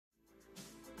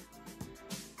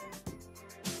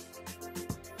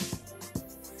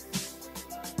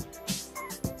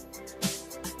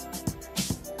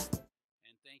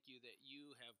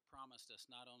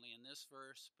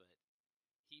verse, but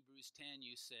Hebrews 10,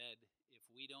 you said, if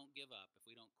we don't give up, if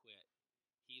we don't quit,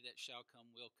 he that shall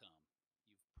come will come.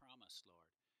 You've promised,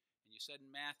 Lord. And you said in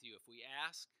Matthew, if we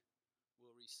ask,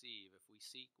 we'll receive. If we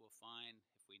seek, we'll find.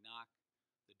 If we knock,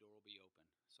 the door will be open.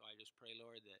 So I just pray,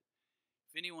 Lord, that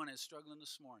if anyone is struggling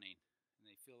this morning and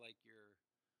they feel like you're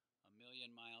a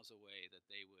million miles away, that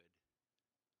they would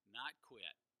not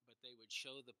quit, but they would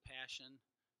show the passion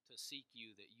to seek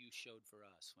you that you showed for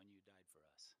us when you died for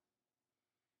us.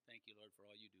 Thank you, Lord, for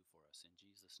all you do for us. In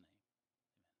Jesus' name,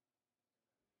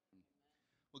 amen.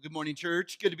 Well, good morning,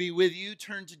 church. Good to be with you.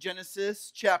 Turn to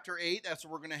Genesis chapter 8. That's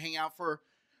where we're going to hang out for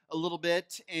a little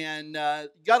bit. And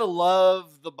you got to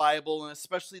love the Bible, and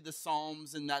especially the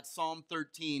Psalms and that Psalm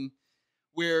 13,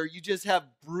 where you just have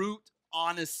brute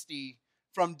honesty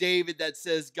from David that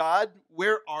says, God,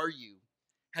 where are you?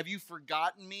 Have you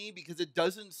forgotten me? Because it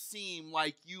doesn't seem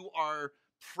like you are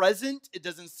present. It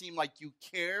doesn't seem like you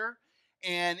care.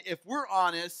 And if we're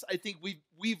honest, I think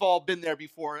we've all been there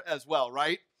before as well,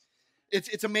 right?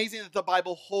 It's amazing that the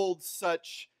Bible holds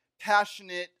such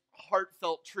passionate,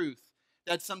 heartfelt truth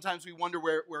that sometimes we wonder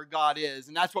where God is.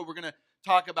 And that's what we're going to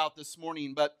talk about this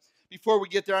morning. But before we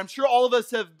get there, I'm sure all of us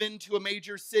have been to a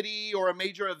major city or a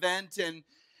major event, and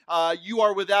you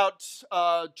are without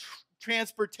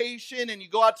transportation, and you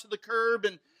go out to the curb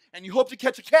and you hope to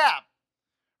catch a cab,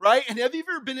 right? And have you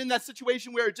ever been in that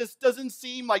situation where it just doesn't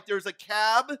seem like there's a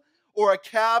cab or a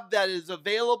cab that is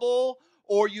available,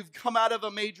 or you've come out of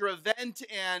a major event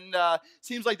and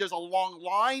seems like there's a long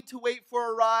line to wait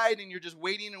for a ride and you're just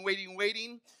waiting and waiting and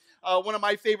waiting? One of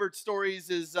my favorite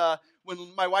stories is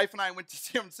when my wife and I went to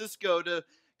San Francisco to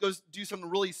go do something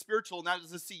really spiritual, and that was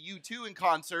to see U2 in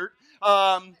concert.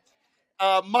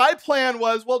 My plan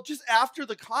was, well, just after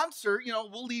the concert,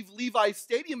 we'll leave Levi's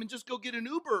Stadium and just go get an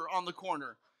Uber on the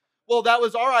corner. Well, that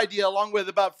was our idea, along with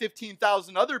about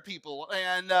 15,000 other people,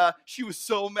 and she was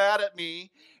so mad at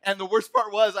me. And the worst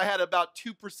part was I had about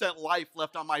 2% life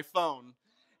left on my phone,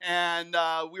 and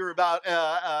we were about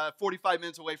 45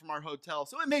 minutes away from our hotel.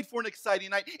 So it made for an exciting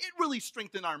night. It really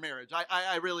strengthened our marriage.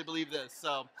 I really believe this.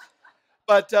 So.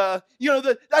 But,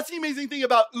 that's the amazing thing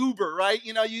about Uber, right?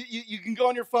 You can go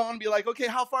on your phone and be like, okay,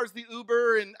 how far is the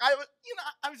Uber? And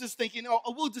I was just thinking,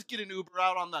 we'll just get an Uber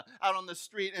out on the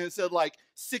street. And it said like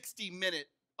 60-minute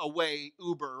away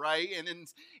Uber, right? And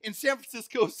in San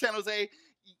Francisco, San Jose,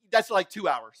 that's like 2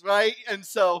 hours, right? And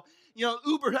so,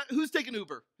 Uber, who's taking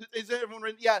Uber? Is everyone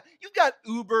ready? Yeah, you've got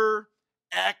Uber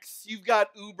X, you've got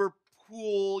Uber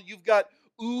Pool, you've got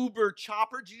Uber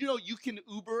Chopper. Do you know you can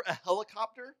Uber a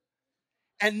helicopter?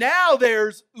 And now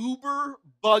there's Uber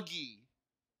Buggy.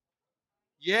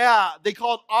 Yeah, they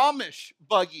call it Amish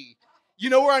Buggy. You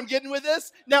know where I'm getting with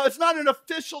this? Now, it's not an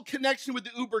official connection with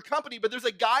the Uber company, but there's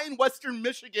a guy in Western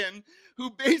Michigan who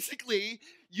basically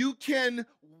you can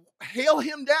hail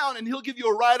him down and he'll give you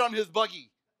a ride on his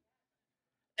buggy.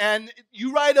 And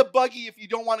you ride a buggy if you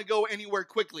don't want to go anywhere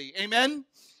quickly. Amen?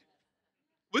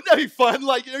 Wouldn't that be fun?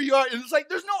 Like, there you are. And it's like,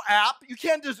 there's no app. You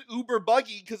can't just Uber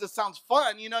Buggy because it sounds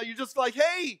fun. You're just like,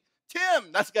 hey,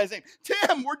 Tim. That's the guy's name.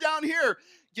 Tim, we're down here.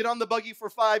 Get on the buggy for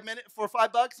 $5,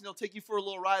 and he'll take you for a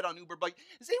little ride on Uber Buggy.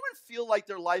 Does anyone feel like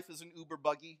their life is an Uber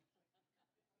Buggy?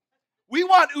 We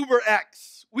want Uber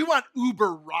X. We want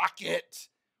Uber Rocket.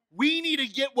 We need to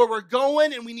get where we're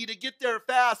going, and we need to get there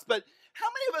fast. But how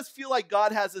many of us feel like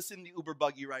God has us in the Uber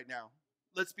Buggy right now?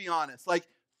 Let's be honest. Like,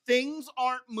 things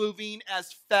aren't moving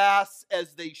as fast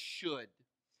as they should.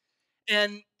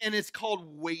 And it's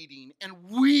called waiting. And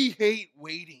we hate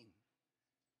waiting.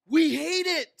 We hate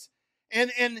it.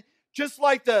 And just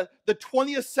like the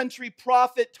 20th century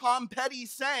prophet Tom Petty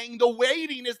sang, the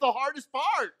waiting is the hardest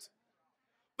part.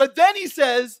 But then he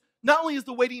says, not only is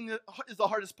the waiting is the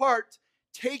hardest part,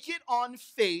 take it on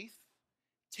faith,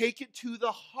 take it to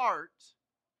the heart,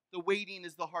 the waiting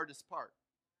is the hardest part.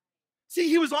 See,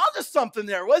 he was onto something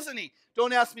there, wasn't he?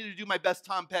 Don't ask me to do my best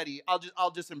Tom Petty.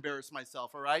 I'll just embarrass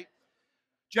myself, all right?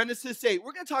 Genesis 8.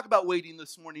 We're going to talk about waiting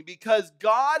this morning because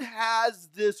God has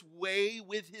this way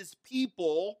with his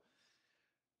people,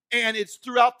 and it's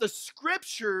throughout the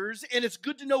scriptures, and it's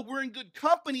good to know we're in good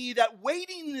company, that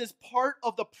waiting is part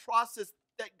of the process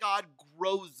that God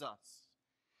grows us.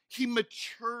 He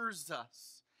matures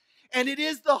us. And it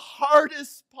is the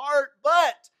hardest part,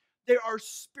 but there are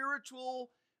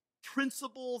spiritual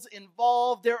principles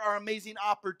involved. There are amazing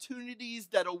opportunities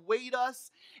that await us.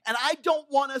 And I don't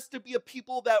want us to be a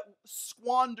people that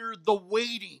squander the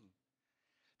waiting.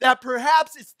 That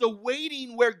perhaps it's the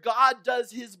waiting where God does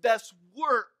his best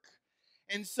work.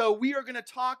 And so we are going to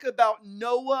talk about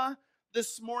Noah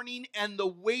this morning and the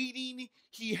waiting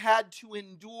he had to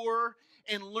endure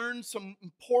and learn some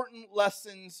important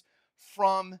lessons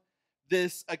from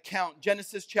this account.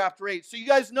 Genesis chapter 8. So you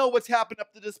guys know what's happened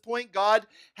up to this point. God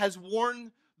has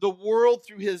warned the world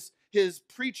through his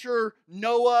preacher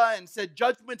Noah and said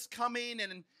judgment's coming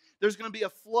and there's going to be a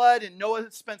flood. And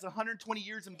Noah spends 120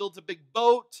 years and builds a big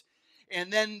boat.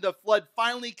 And then the flood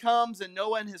finally comes and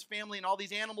Noah and his family and all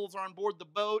these animals are on board the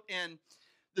boat. And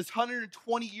this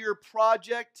 120-year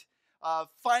project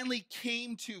finally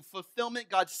came to fulfillment.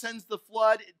 God sends the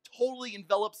flood. It totally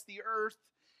envelops the earth.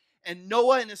 And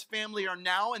Noah and his family are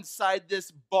now inside this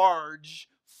barge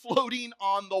floating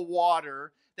on the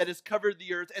water that has covered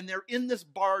the earth. And they're in this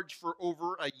barge for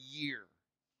over a year.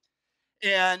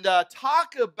 And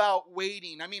talk about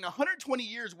waiting. I mean, 120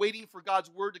 years waiting for God's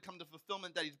word to come to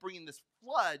fulfillment that he's bringing this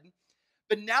flood.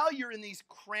 But now you're in these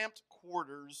cramped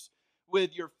quarters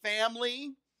with your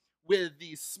family, with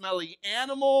these smelly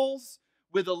animals,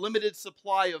 with a limited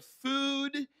supply of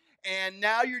food. And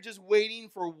now you're just waiting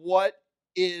for what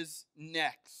is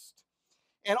next.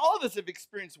 And all of us have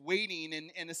experienced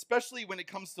waiting, and especially when it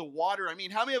comes to water. I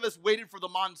mean, how many of us waited for the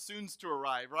monsoons to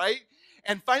arrive, right?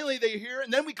 And finally they're here,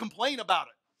 and then we complain about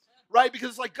it, right? Because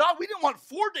it's like, God, we didn't want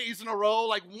 4 days in a row.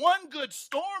 Like, one good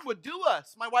storm would do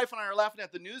us. My wife and I are laughing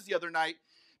at the news the other night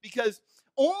because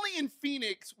only in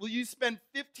Phoenix will you spend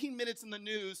 15 minutes in the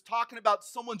news talking about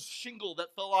someone's shingle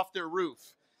that fell off their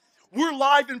roof. We're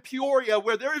live in Peoria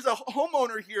where there is a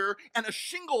homeowner here and a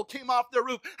shingle came off their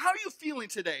roof. How are you feeling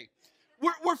today?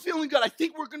 We're feeling good. I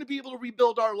think we're going to be able to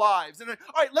rebuild our lives. And then,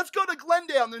 all right, let's go to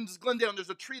Glendale. And then there's Glendale, and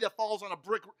there's a tree that falls on a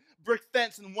brick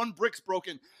fence, and one brick's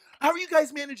broken. How are you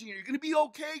guys managing it? You're going to be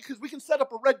okay? Because we can set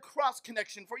up a Red Cross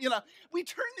connection for, we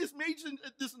turn this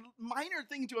minor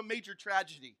thing into a major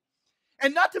tragedy.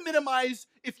 And not to minimize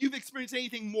if you've experienced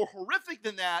anything more horrific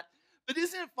than that, but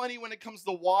isn't it funny when it comes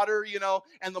to water,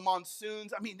 and the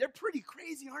monsoons? I mean, they're pretty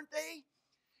crazy, aren't they?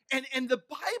 And the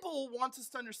Bible wants us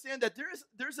to understand that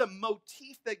there's a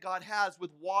motif that God has with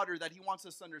water that he wants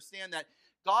us to understand, that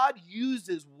God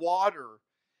uses water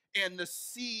and the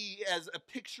sea as a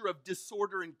picture of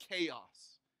disorder and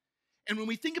chaos. And when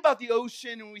we think about the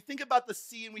ocean, and when we think about the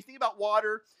sea, and we think about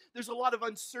water, there's a lot of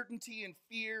uncertainty and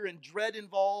fear and dread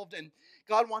involved. And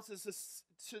God wants us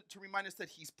to remind us that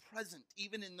he's present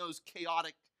even in those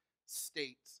chaotic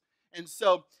states. And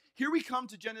so here we come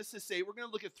to Genesis 8. We're going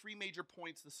to look at three major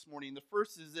points this morning. The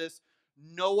first is this: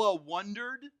 Noah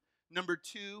wondered. Number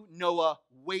two, Noah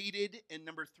waited. And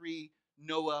number three,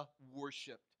 Noah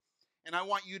worshiped. And I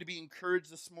want you to be encouraged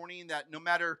this morning that no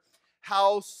matter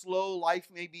how slow life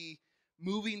may be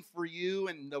moving for you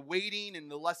and the waiting and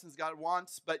the lessons God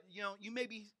wants, but you may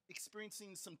be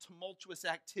experiencing some tumultuous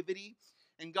activity,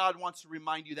 and God wants to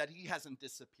remind you that he hasn't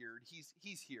disappeared.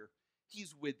 He's here.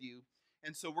 He's with you.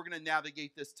 And so we're going to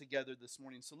navigate this together this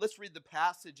morning. So let's read the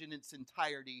passage in its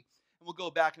entirety, and we'll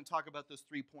go back and talk about those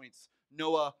 3 points.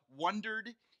 Noah wondered,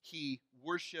 he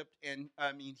worshiped,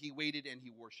 he waited and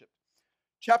he worshiped.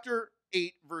 Chapter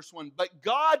 8, verse 1. But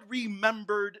God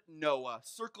remembered Noah.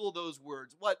 Circle those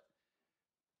words. What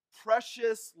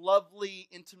precious, lovely,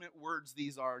 intimate words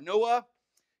these are.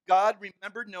 God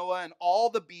remembered Noah and all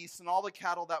the beasts and all the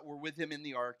cattle that were with him in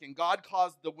the ark. And God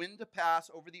caused the wind to pass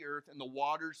over the earth, and the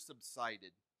waters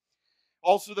subsided.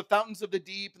 Also the fountains of the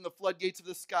deep and the floodgates of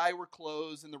the sky were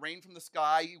closed, and the rain from the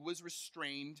sky was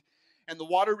restrained, and the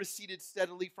water receded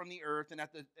steadily from the earth. And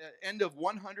at the end of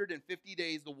 150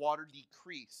 days, the water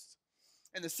decreased.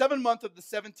 And the 7th month of the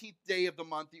 17th day of the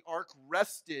month, the ark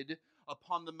rested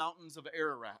upon the mountains of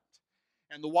Ararat.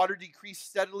 And the water decreased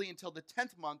steadily until the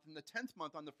 10th month. In the 10th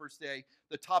month, on the first day,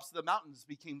 the tops of the mountains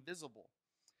became visible.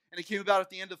 And it came about at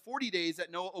the end of 40 days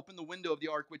that Noah opened the window of the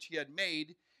ark which he had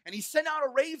made, and he sent out a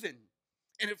raven,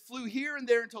 and it flew here and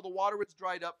there until the water was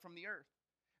dried up from the earth.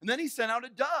 And then he sent out a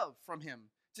dove from him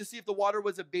to see if the water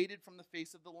was abated from the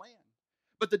face of the land.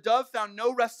 But the dove found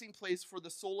no resting place for the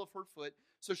sole of her foot,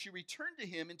 so she returned to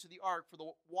him into the ark, for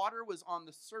the water was on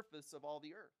the surface of all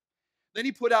the earth. Then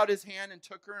he put out his hand and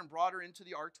took her and brought her into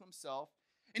the ark to himself.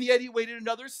 And yet he waited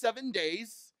another 7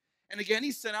 days. And again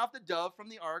he sent out the dove from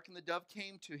the ark, and the dove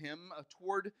came to him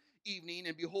toward evening.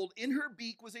 And behold, in her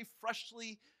beak was a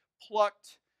freshly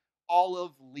plucked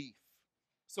olive leaf.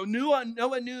 So Noah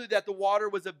knew that the water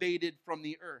was abated from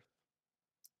the earth.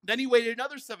 Then he waited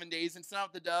another 7 days and sent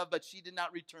out the dove, but she did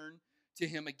not return to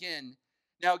him again.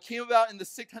 Now it came about in the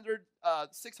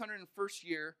 601st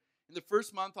year, in the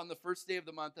 1st month, on the 1st day of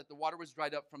the month, that the water was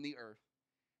dried up from the earth.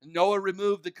 And Noah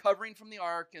removed the covering from the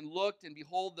ark and looked, and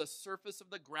behold, the surface of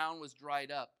the ground was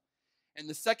dried up. And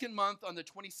the 2nd month, on the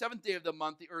 27th day of the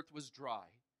month, the earth was dry.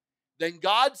 Then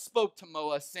God spoke to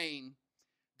Noah, saying,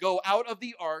 Go out of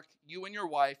the ark, you and your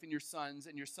wife and your sons'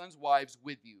 wives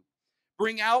with you.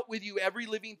 Bring out with you every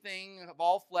living thing of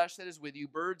all flesh that is with you,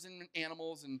 birds and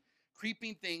animals and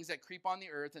creeping things that creep on the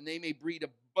earth, and they may breed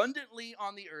abundantly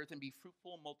on the earth and be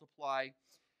fruitful and multiply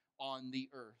on the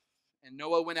earth. And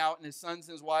Noah went out, and his sons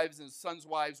and his sons'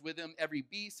 wives with him. Every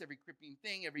beast, every creeping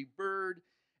thing, every bird,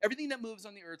 everything that moves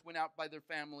on the earth went out by their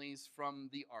families from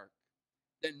the ark.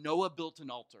 Then Noah built an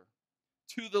altar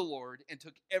to the Lord and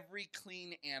took every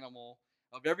clean animal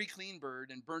of every clean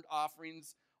bird and burnt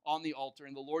offerings on the altar.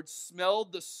 And the Lord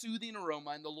smelled the soothing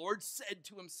aroma. And the Lord said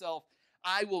to himself,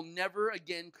 I will never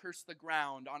again curse the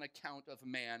ground on account of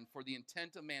man, for the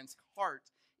intent of man's heart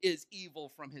is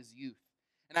evil from his youth.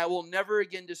 And I will never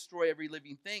again destroy every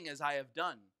living thing as I have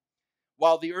done.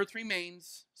 While the earth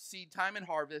remains, seed time and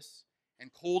harvest,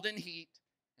 and cold and heat,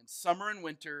 and summer and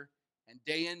winter, and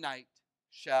day and night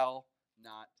shall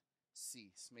not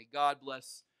cease. May God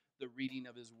bless the reading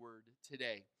of his word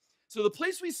today. So the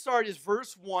place we start is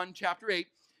verse 1, chapter 8.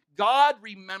 God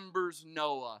remembers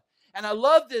Noah. And I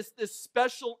love this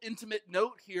special intimate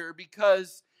note here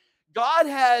because God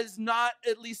has not,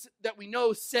 at least that we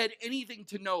know, said anything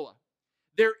to Noah.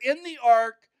 They're in the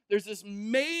ark. There's this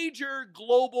major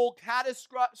global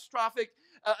catastrophic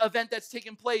event that's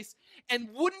taken place. And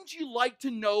wouldn't you like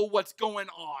to know what's going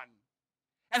on?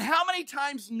 And how many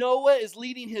times Noah is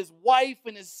leading his wife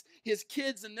and his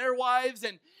kids and their wives,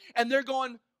 and they're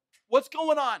going, what's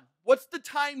going on? What's the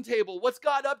timetable? What's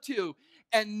God up to?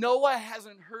 And Noah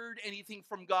hasn't heard anything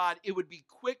from God. It would be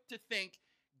quick to think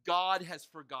God has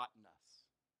forgotten us.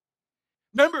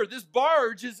 Remember, this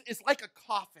barge is like a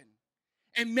coffin.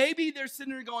 And maybe they're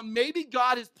sitting there going, maybe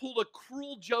God has pulled a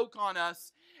cruel joke on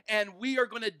us, and we are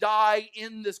going to die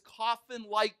in this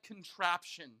coffin-like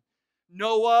contraption.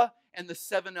 Noah and the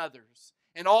 7 others,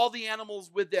 and all the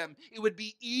animals with them. It would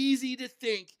be easy to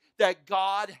think that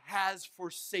God has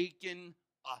forsaken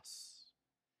us.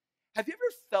 Have you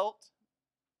ever felt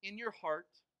in your heart,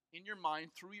 in your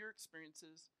mind, through your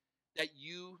experiences, that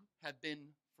you have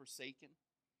been forsaken?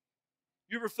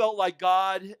 You ever felt like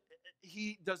God,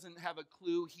 he doesn't have a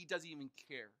clue, he doesn't even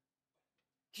care.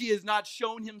 He has not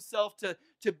shown himself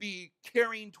to be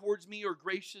caring towards me or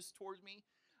gracious towards me.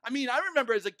 I mean, I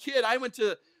remember as a kid, I went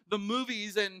to the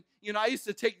movies, and I used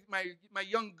to take my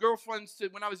young girlfriends to,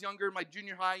 when I was younger, my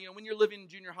junior high. When you're living in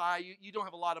junior high, you don't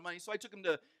have a lot of money, so I took them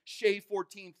to Shea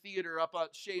 14 Theater up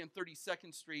at Shea and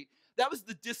 32nd Street. That was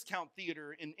the discount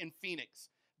theater in Phoenix,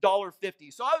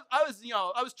 $1.50. So I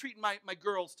was treating my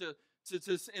girls to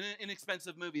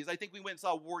inexpensive movies. I think we went and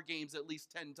saw War Games at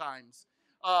least 10 times.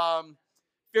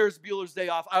 Ferris Bueller's Day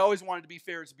Off. I always wanted to be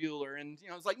Ferris Bueller, and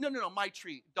it's like no, my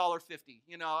treat, $1.50.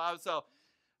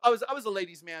 I was a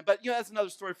ladies' man, but that's another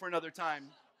story for another time.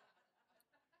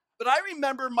 But I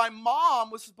remember my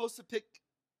mom was supposed to pick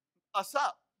us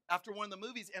up after one of the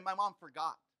movies, and my mom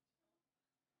forgot.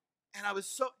 And I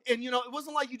was it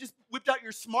wasn't like you just whipped out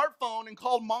your smartphone and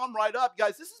called mom right up.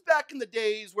 Guys, this is back in the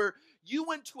days where you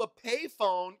went to a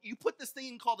payphone, you put this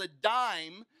thing called a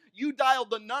dime, you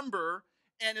dialed the number,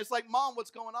 and it's like, Mom, what's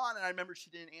going on? And I remember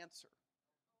she didn't answer.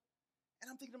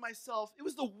 And I'm thinking to myself, it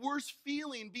was the worst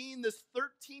feeling being this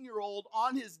 13-year-old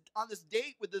on this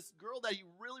date with this girl that he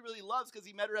really, really loves because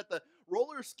he met her at the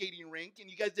roller skating rink, and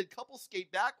you guys did couple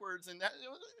skate backwards, and there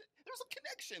was a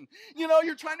connection.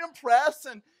 You're trying to impress,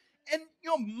 and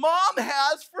Mom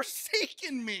has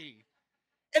forsaken me.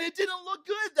 And it didn't look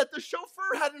good that the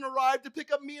chauffeur hadn't arrived to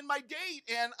pick up me and my date.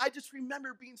 And I just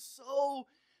remember being so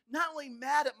not only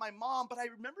mad at my mom, but I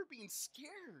remember being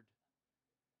scared.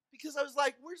 Because I was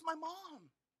like, where's my mom?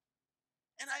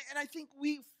 And I think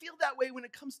we feel that way when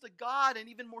it comes to God and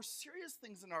even more serious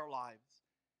things in our lives.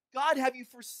 God, have you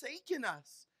forsaken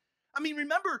us? I mean,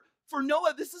 remember, for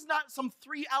Noah, this is not some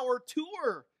 3-hour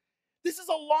tour. This is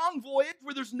a long voyage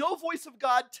where there's no voice of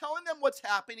God telling them what's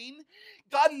happening.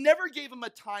 God never gave him a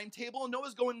timetable, and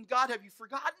Noah's going, God, have you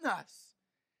forgotten us?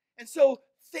 And so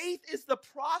faith is the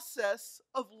process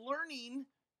of learning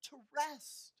to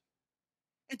rest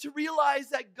and to realize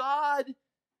that God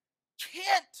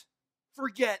can't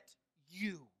forget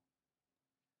you.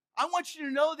 I want you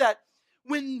to know that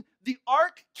when the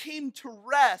ark came to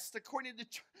rest, according to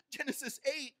Genesis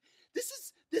 8,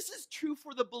 this is true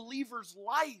for the believer's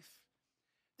life.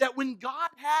 That when God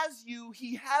has you,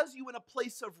 he has you in a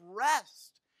place of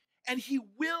rest. And he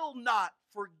will not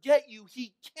forget you.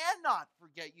 He cannot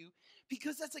forget you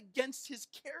because that's against his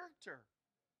character.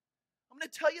 I'm going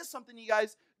to tell you something, you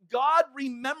guys. God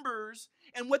remembers,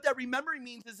 and what that remembering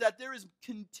means is that there is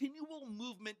continual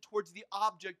movement towards the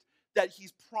object that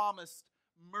he's promised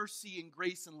mercy and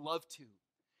grace and love to.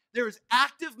 There is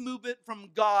active movement from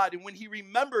God, and when he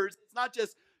remembers, it's not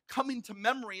just coming to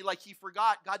memory like he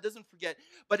forgot. God doesn't forget,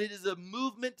 but it is a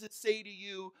movement to say to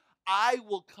you, I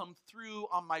will come through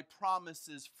on my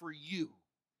promises for you.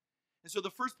 And so the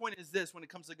first point is this when it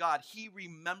comes to God, he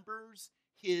remembers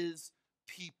his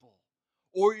people.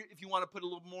 Or if you want to put a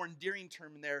little more endearing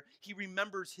term in there, he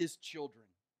remembers his children.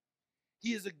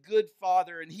 He is a good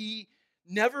father, and he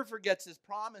never forgets his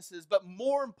promises. But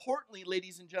more importantly,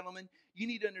 ladies and gentlemen, you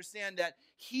need to understand that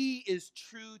he is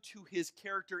true to his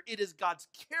character. It is God's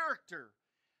character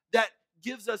that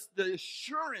gives us the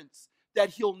assurance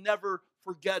that he'll never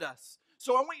forget us.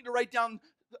 So I want you to write down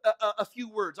a few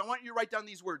words. I want you to write down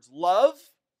these words: love,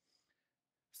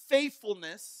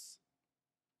 faithfulness.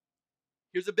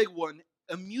 Here's a big one.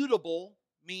 Immutable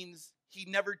means he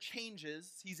never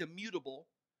changes. He's immutable.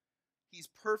 He's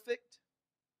perfect.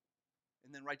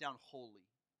 And then write down holy.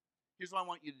 Here's what I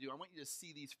want you to do. I want you to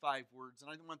see these 5 words,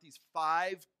 and I want these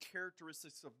 5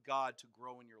 characteristics of God to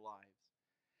grow in your lives.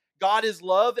 God is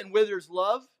love, and where there's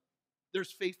love,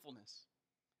 there's faithfulness.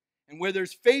 And where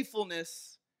there's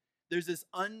faithfulness, there's this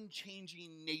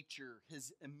unchanging nature,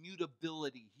 his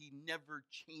immutability. He never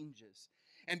changes.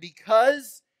 And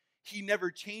because he never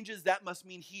changes, that must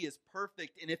mean he is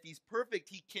perfect. And if he's perfect,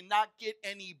 he cannot get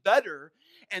any better.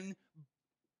 And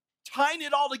tying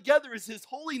it all together is his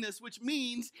holiness, which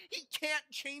means he can't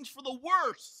change for the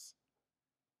worse.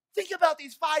 Think about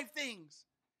these 5 things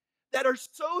that are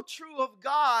so true of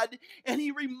God, and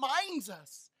he reminds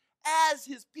us as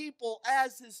his people,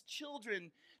 as his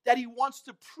children, that he wants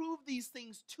to prove these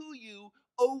things to you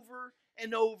over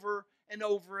and over and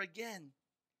over again.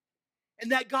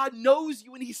 And that God knows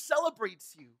you and he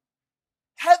celebrates you.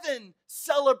 Heaven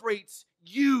celebrates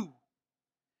you.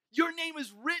 Your name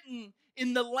is written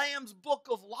in the Lamb's book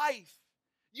of life.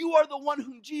 You are the one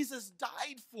whom Jesus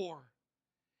died for.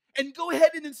 And go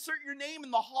ahead and insert your name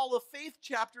in the Hall of Faith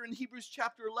chapter in Hebrews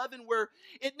chapter 11, where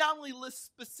it not only lists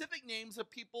specific names of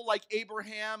people like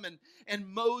Abraham and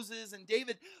Moses and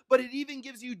David, but it even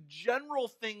gives you general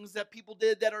things that people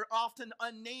did that are often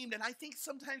unnamed. And I think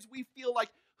sometimes we feel like,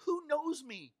 who knows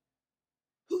me?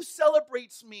 Who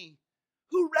celebrates me?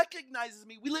 Who recognizes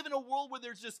me? We live in a world where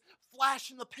there's just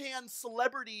flash in the pan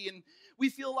celebrity, and we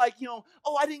feel like,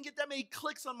 oh, I didn't get that many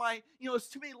clicks on my, it's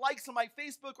too many likes on my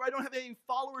Facebook, or I don't have any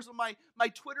followers on my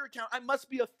Twitter account. I must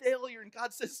be a failure. And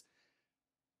God says,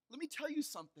 let me tell you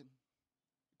something.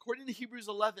 According to Hebrews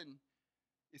 11,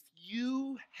 if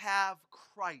you have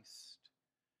Christ,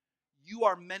 you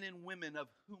are men and women of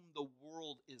whom the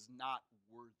world is not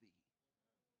worthy.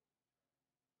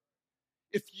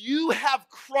 If you have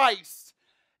Christ,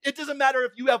 it doesn't matter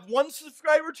if you have 1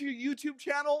 subscriber to your YouTube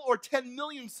channel or 10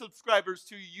 million subscribers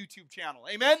to your YouTube channel.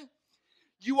 Amen?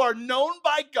 You are known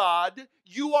by God.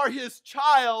 You are his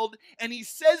child. And he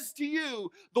says to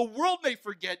you, the world may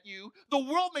forget you. The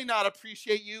world may not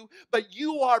appreciate you. But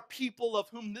you are people of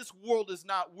whom this world is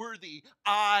not worthy.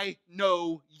 I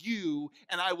know you,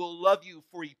 and I will love you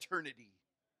for eternity.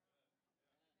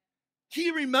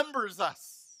 He remembers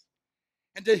us.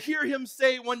 And to hear him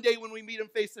say one day when we meet him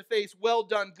face to face, well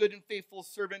done, good and faithful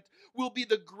servant, will be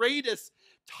the greatest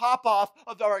top off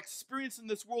of our experience in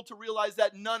this world, to realize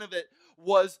that none of it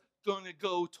was going to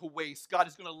go to waste. God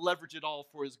is going to leverage it all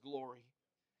for his glory.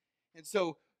 And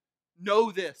so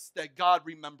know this, that God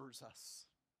remembers us,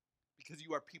 because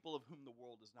you are people of whom the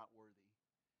world is not worthy.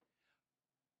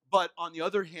 But on the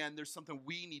other hand, there's something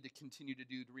we need to continue to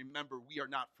do to remember we are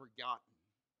not forgotten.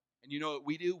 And you know what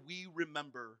we do? We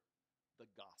remember the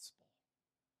gospel.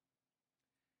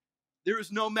 There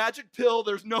is no magic pill.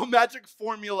 There's no magic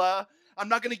formula. I'm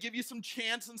not going to give you some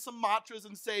chants and some mantras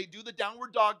and say, do the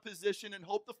downward dog position and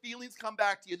hope the feelings come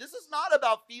back to you. This is not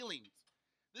about feelings.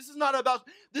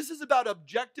 This is about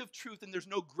objective truth, and there's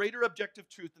no greater objective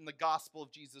truth than the gospel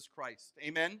of Jesus Christ.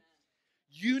 Amen?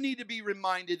 You need to be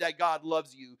reminded that God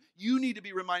loves you. You need to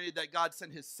be reminded that God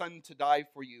sent his son to die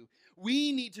for you.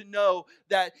 We need to know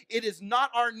that it is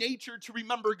not our nature to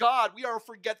remember God. We are a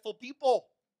forgetful people.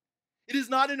 It is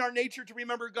not in our nature to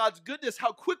remember God's goodness,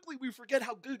 how quickly we forget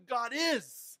how good God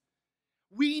is.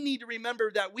 We need to remember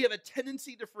that we have a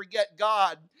tendency to forget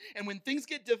God. And when things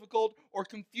get difficult or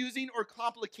confusing or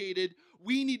complicated,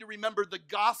 we need to remember the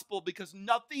gospel, because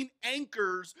nothing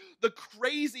anchors the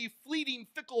crazy, fleeting,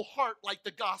 fickle heart like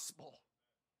the gospel.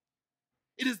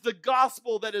 It is the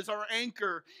gospel that is our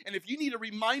anchor. And if you need a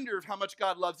reminder of how much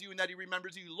God loves you and that he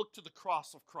remembers you, look to the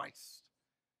cross of Christ.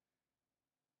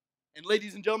 And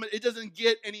ladies and gentlemen, it doesn't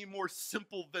get any more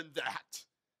simple than that.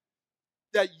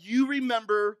 That you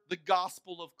remember the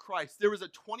gospel of Christ. There was a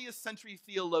 20th century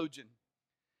theologian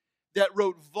that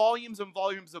wrote volumes and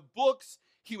volumes of books.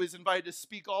 He was invited to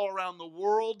speak all around the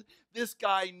world. This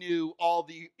guy knew all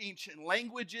the ancient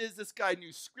languages. This guy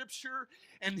knew scripture.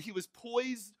 And he was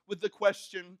poised with the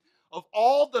question of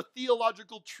all the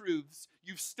theological truths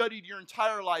you've studied your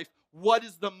entire life, what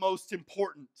is the most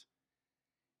important?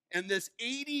 And this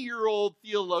 80-year-old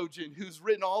theologian who's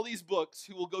written all these books,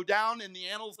 who will go down in the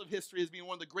annals of history as being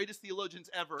one of the greatest theologians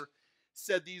ever,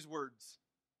 said these words: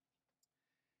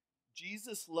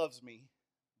 Jesus loves me,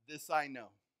 this I know,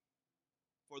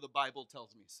 for the Bible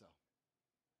tells me so.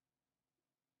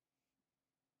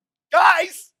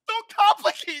 Guys, don't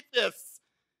complicate this,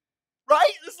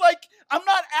 right? It's like, I'm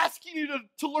not asking you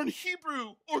to learn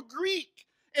Hebrew or Greek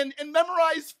and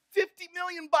memorize 50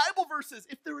 million Bible verses,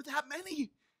 if there were that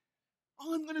many.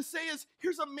 All I'm going to say is,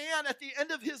 here's a man at the end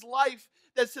of his life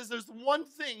that says there's one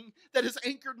thing that has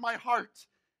anchored my heart,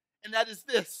 and that is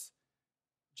this: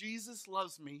 Jesus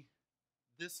loves me,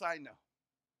 this I know.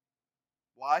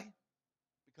 Why?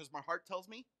 Because my heart tells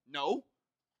me? No.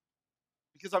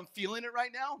 Because I'm feeling it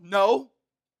right now? No.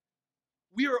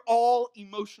 We are all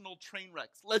emotional train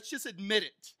wrecks. Let's just admit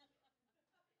it.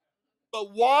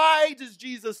 But why does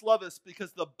Jesus love us?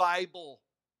 Because the Bible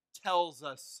tells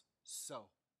us so.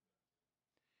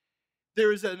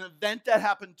 There is an event that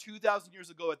happened 2,000 years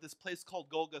ago at this place called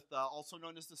Golgotha, also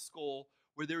known as the Skull,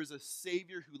 where there is a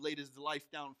Savior who laid his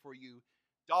life down for you.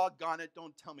 Doggone it,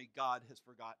 don't tell me God has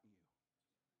forgotten you.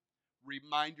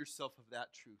 Remind yourself of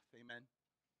that truth, amen?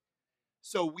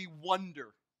 So we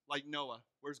wonder, like Noah,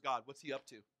 where's God? What's he up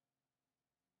to?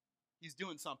 He's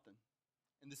doing something.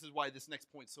 And this is why this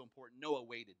next point is so important. Noah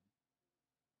waited.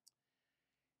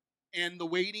 And the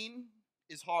waiting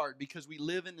is hard because we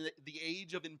live in the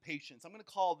age of impatience. I'm going to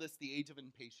call this the age of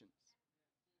impatience.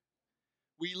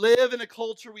 We live in a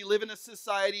culture, we live in a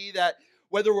society that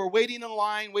whether we're waiting in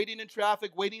line, waiting in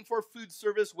traffic, waiting for food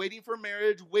service, waiting for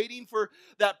marriage, waiting for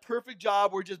that perfect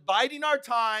job, we're just biding our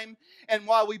time. And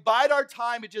while we bide our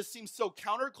time, it just seems so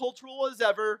countercultural as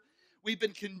ever. We've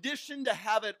been conditioned to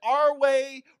have it our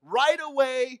way, right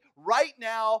away, right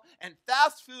now, and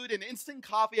fast food and instant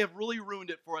coffee have really ruined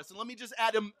it for us. And let me just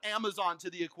add Amazon to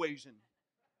the equation.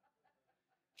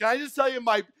 Can I just tell you,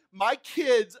 my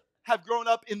kids have grown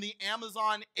up in the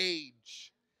Amazon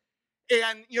age.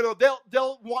 And,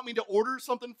 they'll want me to order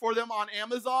something for them on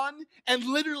Amazon. And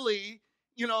literally,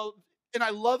 and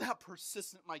I love how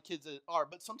persistent my kids are,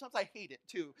 but sometimes I hate it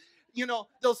too.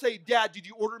 They'll say, Dad, did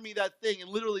you order me that thing? And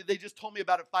literally, they just told me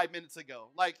about it 5 minutes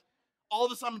ago. Like, all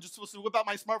of a sudden, I'm just supposed to whip out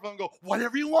my smartphone and go,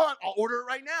 whatever you want, I'll order it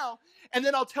right now. And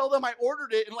then I'll tell them I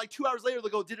ordered it, and like 2 hours later, they'll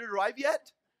go, did it arrive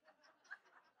yet?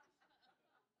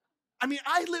 I mean,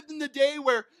 I lived in the day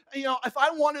where, if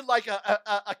I wanted like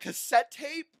a cassette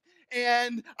tape,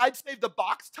 and I'd save the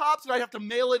box tops, and I'd have to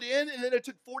mail it in, and then it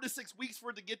took 4 to 6 weeks for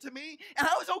it to get to me, and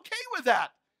I was okay with that.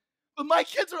 But my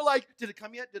kids are like, did it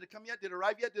come yet? Did it come yet? Did it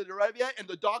arrive yet? Did it arrive yet? And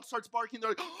the dog starts barking.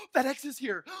 They're like, oh, FedEx is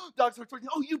here. Dog starts barking.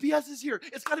 Oh, UPS is here.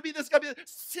 It's got to be this, got to be that.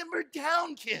 Simmer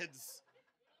down, kids.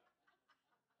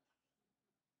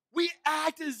 We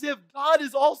act as if God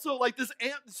is also like this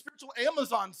spiritual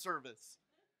Amazon service,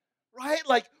 right?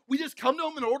 Like, we just come to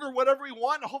him and order whatever we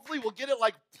want, and hopefully we'll get it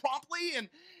like promptly. And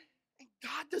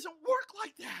God doesn't work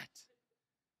like that.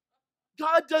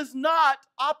 God does not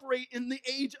operate in the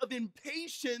age of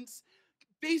impatience,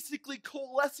 basically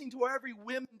coalescing to our every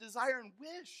whim and desire and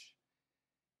wish.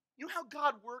 You know how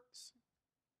God works?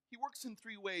 He works in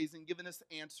 3 ways in giving us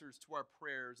answers to our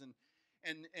prayers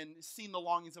and seeing the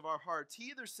longings of our hearts. He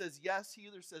either says yes, he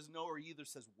either says no, or he either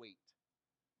says wait.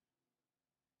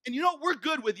 And we're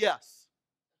good with yes.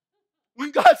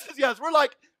 When God says yes, we're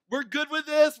like, we're good with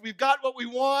this. We've got what we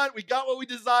want. We got what we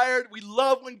desired. We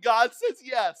love when God says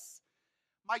yes.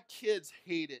 My kids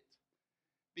hate it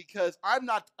because I'm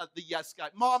not the yes guy.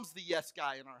 Mom's the yes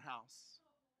guy in our house.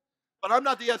 But I'm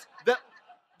not the yes.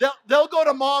 They'll go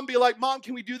to mom and be like, Mom,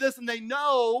 can we do this? And they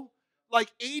know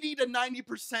like 80 to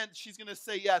 90% she's going to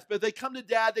say yes. But if they come to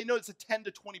Dad, they know it's a 10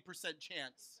 to 20%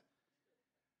 chance.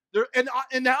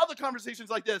 And now the conversation's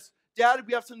like this: Dad,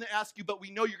 we have something to ask you, but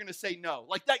we know you're going to say no.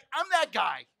 Like that, I'm that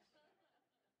guy.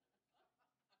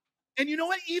 And you know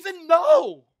what? Even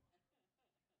no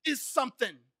is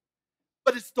something,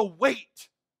 but it's the wait.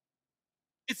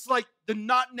 It's like the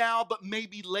not now, but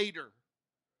maybe later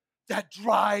that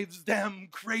drives them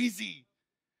crazy,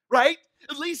 right?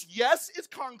 At least yes is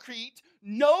concrete,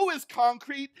 no is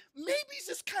concrete, maybe it's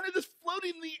just kind of this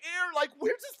floating in the air, like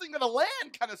where's this thing going to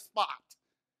land kind of spot.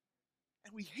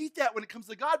 And we hate that when it comes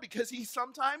to God because he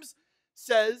sometimes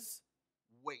says,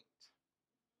 wait.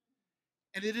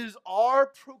 And it is our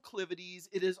proclivities,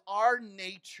 it is our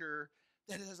nature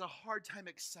that has a hard time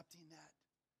accepting that.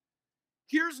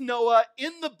 Here's Noah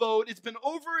in the boat. It's been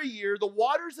over a year. The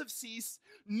waters have ceased.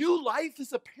 New life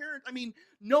is apparent. I mean,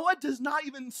 Noah does not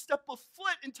even step a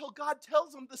foot until God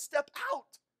tells him to step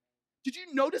out. Did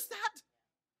you notice that?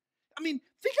 I mean,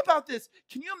 think about this.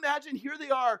 Can you imagine? Here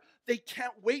they are. They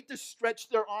can't wait to stretch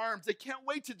their arms. They can't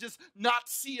wait to just not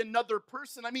see another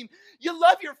person. I mean, you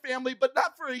love your family, but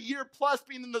not for a year plus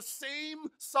being in the same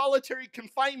solitary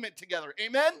confinement together.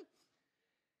 Amen?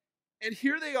 And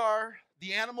here they are,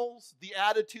 the animals, the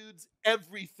attitudes,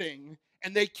 everything,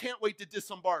 and they can't wait to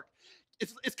disembark.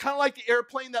 It's kind of like the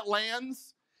airplane that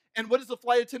lands, and what does the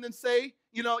flight attendant say?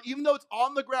 You know, even though it's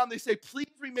on the ground, they say,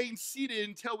 please remain seated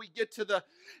until we get to the...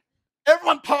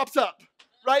 Everyone pops up,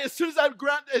 right? As soon as that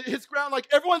ground hits ground, like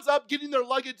everyone's up, getting their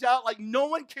luggage out, like no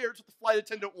one cares what the flight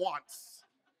attendant wants.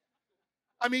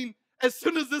 I mean, as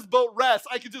soon as this boat rests,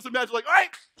 I can just imagine like, all right,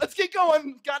 let's get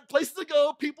going. Got places to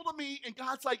go, people to meet, and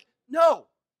God's like, no.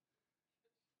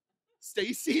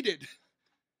 Stay seated.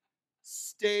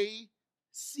 Stay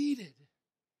seated.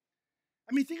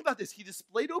 I mean, think about this. He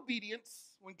displayed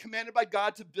obedience when commanded by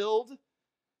God to build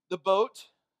the boat.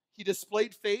 He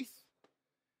displayed faith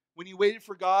when he waited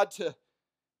for God to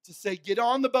say, get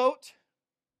on the boat.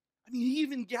 I mean, he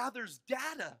even gathers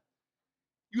data.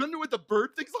 You wonder what the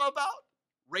bird thing's all about?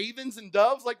 Ravens and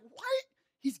doves? Like, what?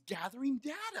 He's gathering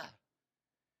data.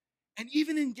 And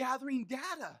even in gathering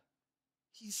data,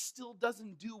 he still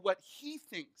doesn't do what he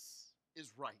thinks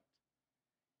is right.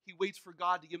 He waits for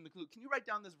God to give him the clue. Can you write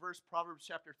down this verse, Proverbs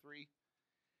chapter 3?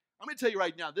 I'm going to tell you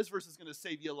right now, this verse is going to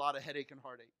save you a lot of headache and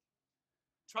heartache.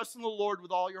 Trust in the Lord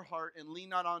with all your heart and lean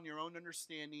not on your own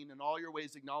understanding. In all your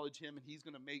ways acknowledge him, and he's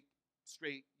going to make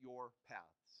straight your paths.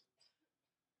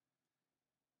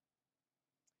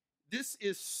 This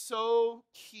is so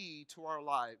key to our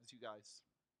lives, you guys.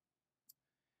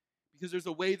 Because there's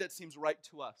a way that seems right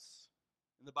to us.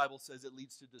 And the Bible says it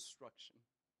leads to destruction.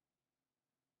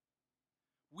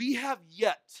 We have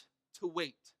yet to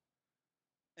wait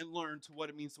and learn to what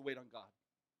it means to wait on God.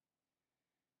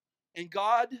 And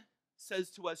God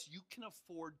says to us, you can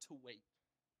afford to wait.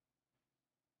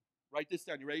 Write this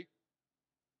down. You ready?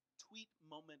 Tweet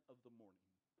moment of the morning.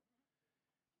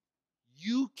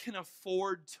 You can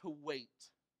afford to wait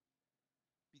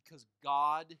because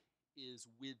God is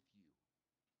with you.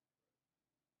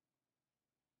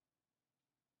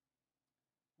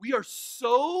 We are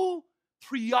so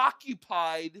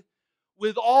preoccupied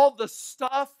with all the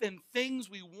stuff and things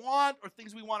we want or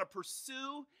things we want to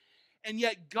pursue. And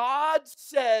yet God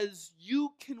says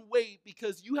you can wait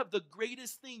because you have the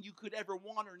greatest thing you could ever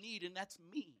want or need, and that's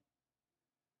me.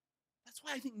 That's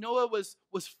why I think Noah was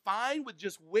fine with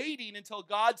just waiting until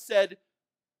God said,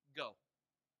 go.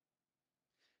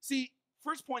 See,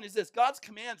 first point is this. God's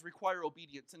commands require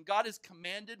obedience, and God has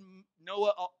commanded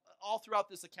Noah all throughout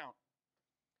this account.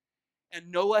 And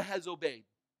Noah has obeyed.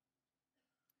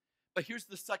 But here's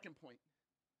the second point.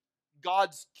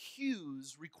 God's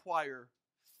cues require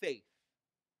faith.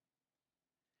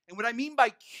 And what I mean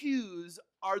by cues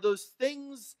are those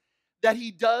things that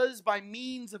he does by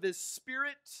means of his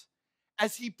Spirit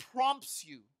as he prompts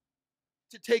you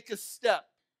to take a step,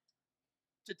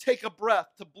 to take a breath,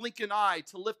 to blink an eye,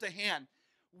 to lift a hand.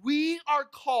 We are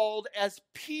called as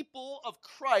people of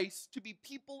Christ to be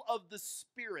people of the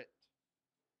Spirit.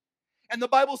 And the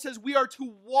Bible says we are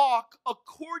to walk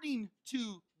according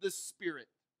to the Spirit.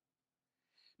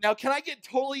 Now, can I get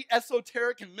totally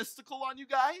esoteric and mystical on you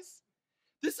guys?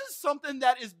 This is something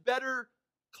that is better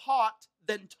caught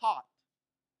than taught.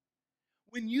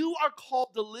 When you are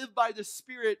called to live by the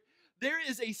Spirit, there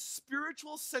is a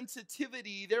spiritual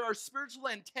sensitivity. There are spiritual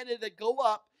antennae that go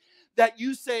up that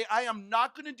you say, I am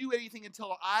not going to do anything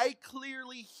until I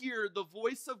clearly hear the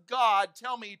voice of God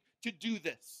tell me to do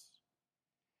this.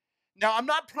 Now, I'm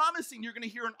not promising you're going to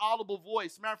hear an audible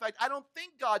voice. Matter of fact, I don't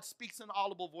think God speaks in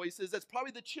audible voices. That's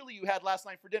probably the chili you had last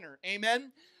night for dinner.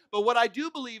 Amen? But what I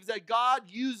do believe is that God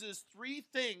uses three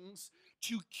things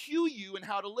to cue you in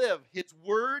how to live. His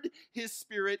word, his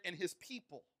Spirit, and his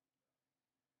people.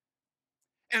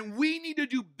 And we need to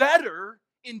do better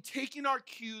in taking our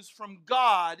cues from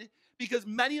God, because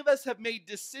many of us have made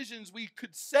decisions we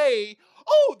could say,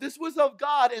 oh, this was of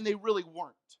God, and they really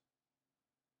weren't.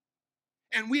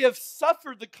 And we have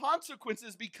suffered the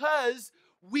consequences because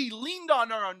we leaned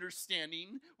on our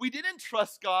understanding, we didn't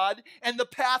trust God, and the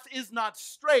path is not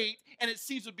straight, and it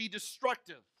seems to be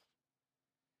destructive.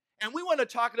 And we want to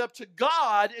chalk it up to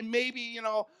God, and maybe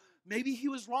he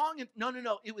was wrong. And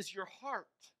no, it was your heart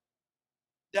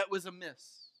that was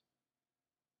amiss.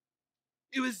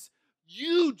 It was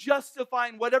you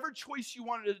justifying whatever choice you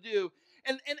wanted to do.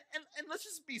 And let's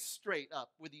just be straight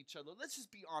up with each other. Let's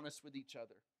just be honest with each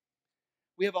other.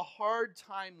 We have a hard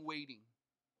time waiting.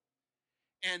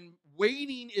 And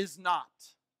waiting is not,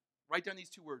 write down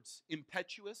these two words,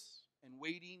 impetuous, and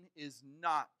waiting is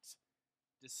not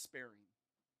despairing.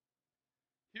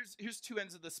 Here's two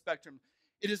ends of the spectrum.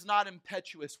 It is not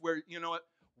impetuous, where, you know what,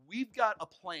 we've got a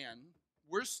plan.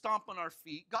 We're stomping our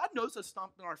feet. God knows us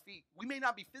stomping our feet. We may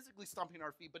not be physically stomping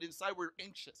our feet, but inside we're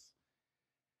anxious.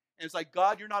 And it's like,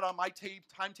 God, you're not on my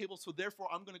timetable, so therefore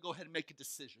I'm going to go ahead and make a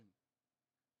decision.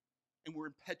 And we're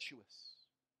impetuous.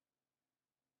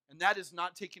 And that is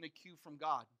not taking a cue from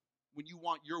God when you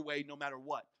want your way no matter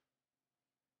what.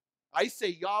 I say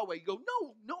Yahweh, you go,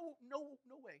 no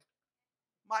way.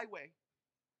 My way.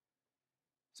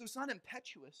 So it's not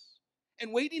impetuous.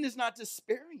 And waiting is not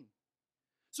despairing.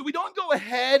 So we don't go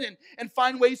ahead and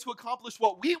find ways to accomplish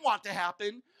what we want to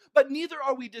happen, but neither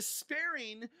are we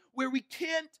despairing where we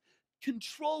can't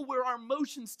control where our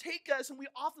emotions take us, and we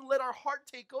often let our heart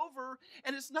take over,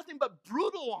 and it's nothing but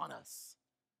brutal on us.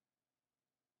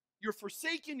 You're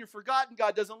forsaken, you're forgotten,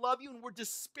 God doesn't love you, and we're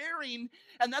despairing,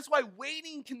 and that's why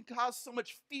waiting can cause so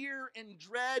much fear and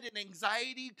dread and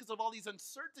anxiety because of all these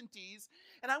uncertainties.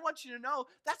 And I want you to know,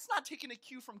 that's not taking a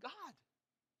cue from God.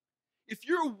 If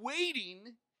your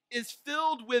waiting is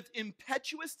filled with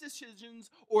impetuous decisions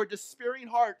or a despairing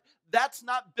heart, that's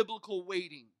not biblical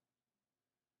waiting.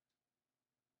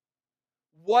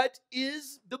 What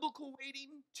is biblical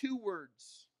waiting? Two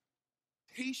words: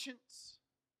 patience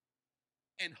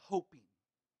and hoping.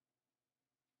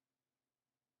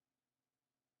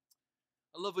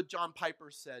 I love what John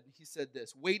Piper said. He said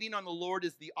this: waiting on the Lord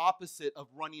is the opposite of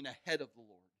running ahead of the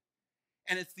Lord.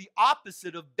 And it's the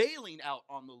opposite of bailing out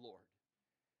on the Lord.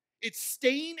 It's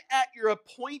staying at your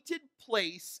appointed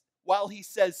place while he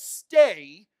says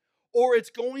stay, or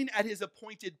it's going at his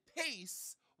appointed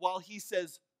pace while he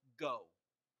says go.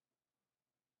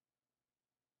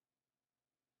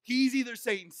 He's either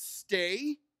saying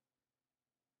stay,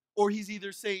 or he's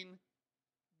either saying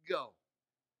go.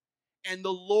 And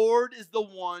the Lord is the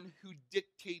one who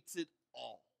dictates it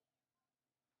all.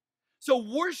 So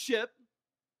worship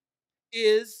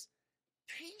is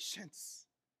patience.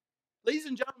 Ladies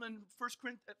and gentlemen, 1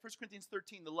 Corinthians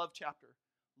 13, the love chapter.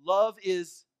 Love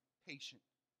is patient.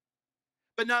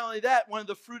 But not only that, one of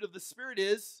the fruit of the Spirit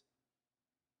is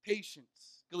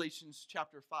patience. Galatians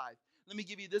chapter 5. Let me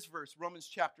give you this verse, Romans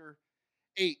chapter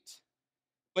 8.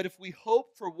 But if we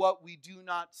hope for what we do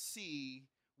not see,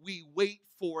 we wait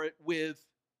for it with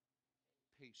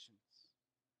patience.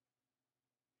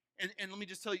 And let me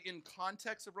just tell you, in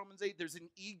context of Romans 8, there's an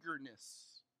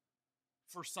eagerness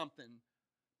for something.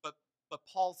 But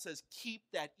Paul says, keep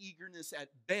that eagerness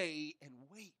at bay and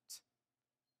wait.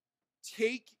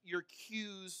 Take your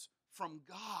cues from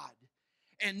God.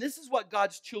 And this is what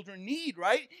God's children need,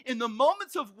 right? In the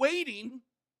moments of waiting,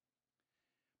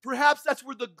 perhaps that's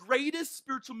where the greatest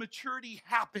spiritual maturity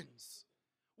happens.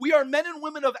 We are men and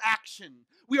women of action.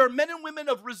 We are men and women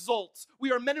of results.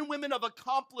 We are men and women of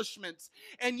accomplishments.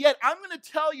 And yet, I'm going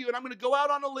to tell you, and I'm going to go out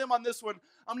on a limb on this one,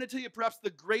 I'm going to tell you perhaps the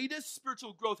greatest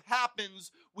spiritual growth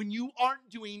happens when you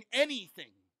aren't doing anything.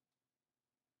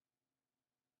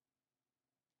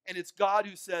 And it's God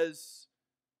who says,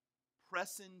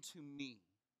 press into me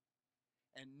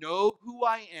and know who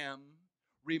I am,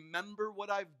 remember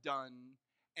what I've done,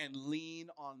 and lean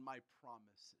on my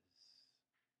promises.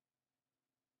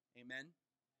 Amen?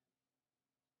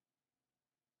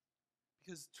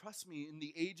 Because trust me, in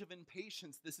the age of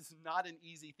impatience, this is not an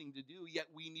easy thing to do, yet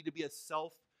we need to be a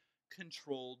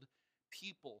self-controlled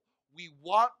people. We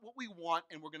want what we want,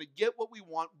 and we're going to get what we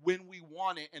want when we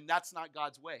want it, and that's not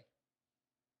God's way.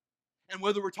 And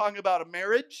whether we're talking about a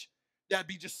marriage that'd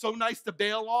be just so nice to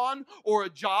bail on, or a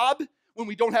job when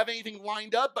we don't have anything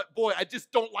lined up, but boy, I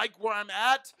just don't like where I'm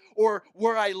at, or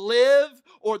where I live,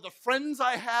 or the friends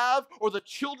I have, or the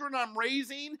children I'm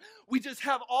raising. We just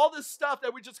have all this stuff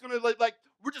that we're just going to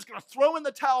we're just going to throw in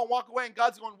the towel and walk away, and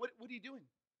God's going, what are you doing?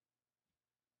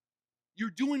 You're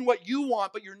doing what you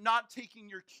want, but you're not taking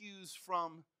your cues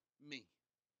from me.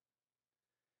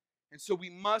 And so we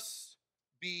must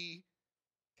be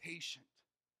patient.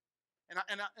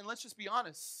 And let's just be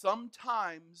honest,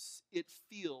 sometimes it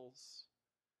feels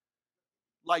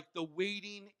like the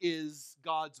waiting is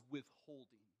God's withholding.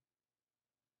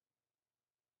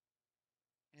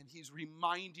 And he's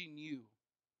reminding you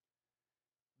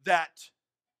that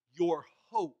your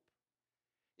hope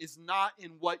is not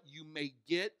in what you may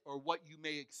get or what you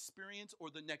may experience or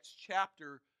the next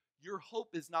chapter. Your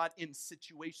hope is not in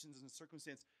situations and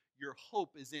circumstances. Your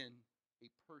hope is in a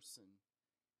person,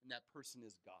 and that person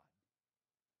is God.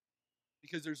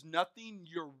 Because there's nothing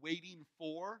you're waiting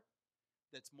for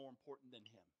that's more important than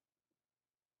him.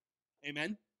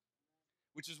 Amen?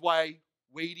 which is why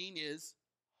waiting is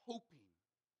hoping.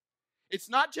 It's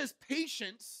not just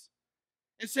patience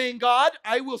and saying, God,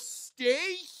 I will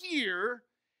stay here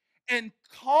and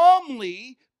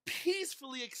calmly,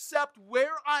 peacefully accept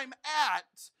where I'm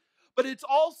at. But it's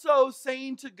also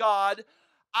saying to God,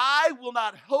 I will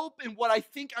not hope in what I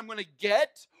think I'm going to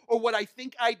get or what I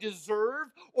think I deserve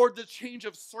or the change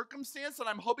of circumstance that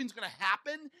I'm hoping is going to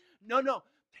happen. No.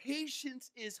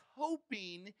 Patience is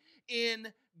hoping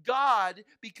in God,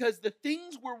 because the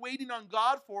things we're waiting on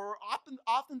God for are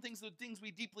often things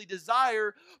we deeply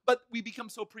desire, but we become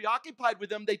so preoccupied with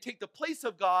them, they take the place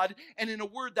of God, and in a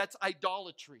word, that's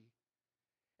idolatry.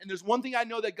 And there's one thing I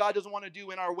know that God doesn't want to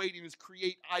do in our waiting is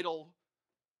create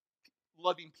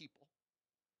idol-loving people.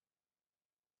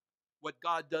 What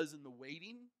God does in the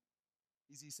waiting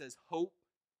is he says, hope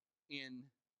in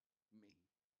me.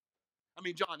 I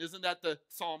mean, John, isn't that the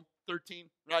Psalm 13,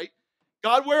 right?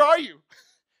 God, where are you?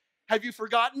 Have you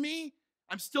forgotten me?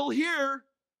 I'm still here.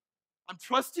 I'm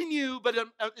trusting you, but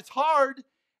it's hard.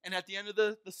 And at the end of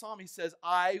the psalm, he says,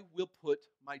 I will put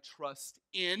my trust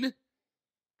in God.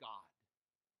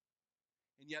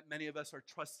 And yet many of us are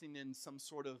trusting in some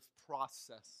sort of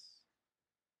process,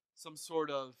 some sort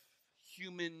of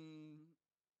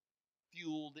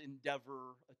human-fueled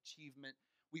endeavor, achievement.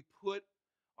 We put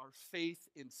our faith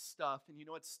in stuff, and you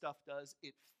know what stuff does?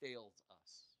 It fails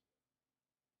us.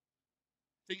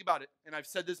 Think about it, and I've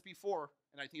said this before,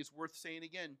 and I think it's worth saying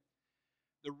again.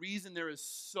 The reason there is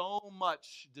so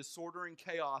much disorder and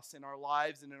chaos in our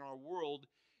lives and in our world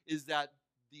is that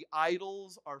the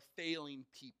idols are failing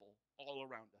people all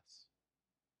around us.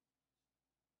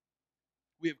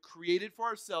 We have created for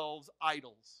ourselves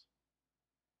idols,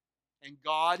 and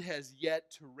God has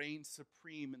yet to reign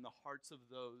supreme in the hearts of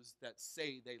those that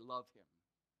say they love him.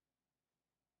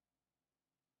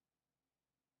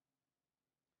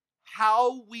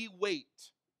 How we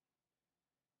wait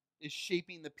is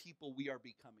shaping the people we are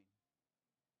becoming.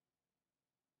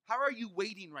 How are you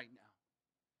waiting right now?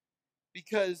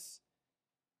 Because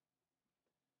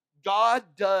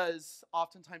God does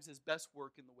oftentimes his best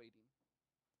work in the waiting.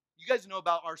 You guys know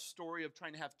about our story of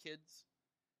trying to have kids?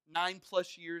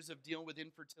 9+ years of dealing with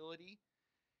infertility.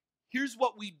 Here's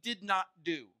what we did not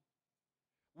do.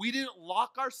 We didn't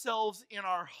lock ourselves in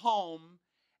our home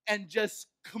and just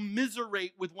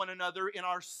commiserate with one another in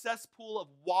our cesspool of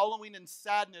wallowing in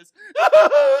sadness.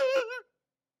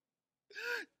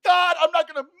 God, I'm not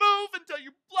going to move until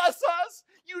you bless us.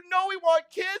 You know we want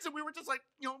kids, and we were just like,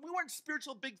 we weren't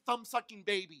spiritual big thumb-sucking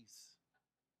babies.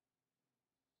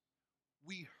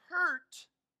 We hurt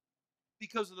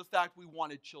because of the fact we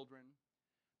wanted children.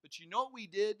 But you know what we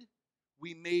did?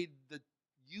 We made the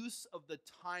use of the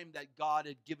time that God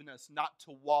had given us not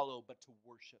to wallow, but to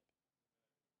worship.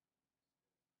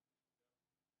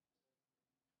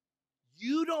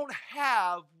 You don't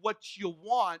have what you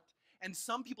want, and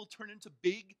some people turn into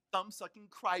big thumb-sucking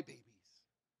crybabies.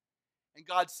 And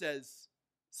God says,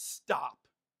 stop.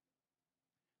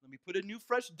 Let me put a new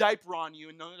fresh diaper on you,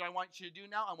 and know what I want you to do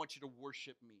now? I want you to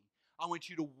worship me. I want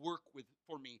you to work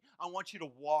for me. I want you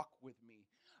to walk with me.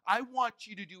 I want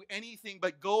you to do anything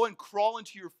but go and crawl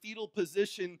into your fetal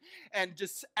position and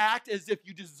just act as if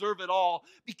you deserve it all,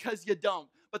 because you don't.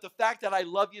 But the fact that I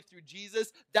love you through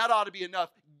Jesus, that ought to be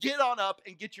enough. Get on up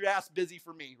and get your ass busy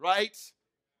for me, right?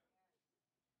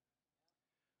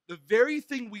 The very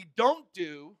thing we don't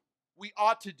do, we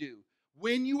ought to do.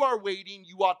 When you are waiting,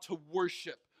 you ought to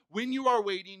worship. When you are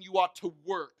waiting, you ought to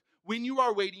work. When you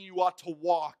are waiting, you ought to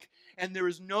walk. And there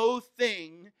is no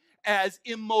thing as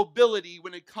immobility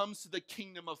when it comes to the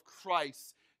kingdom of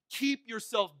Christ. Keep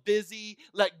yourself busy,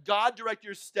 let God direct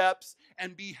your steps,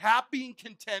 and be happy and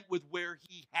content with where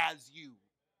he has you.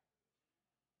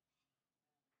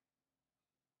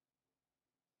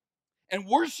 And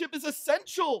worship is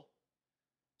essential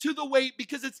to the wait,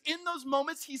 because it's in those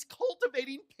moments he's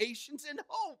cultivating patience and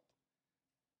hope.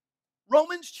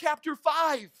 Romans chapter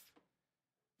 5,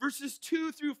 verses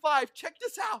 2-5. Check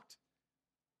this out.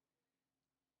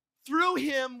 Through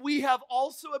him we have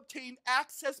also obtained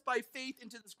access by faith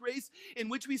into this grace in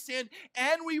which we stand,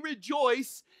 and we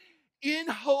rejoice in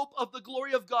hope of the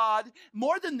glory of God.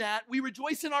 More than that, we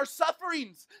rejoice in our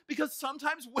sufferings, because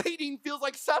sometimes waiting feels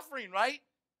like suffering, right?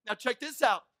 Now check this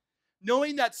out.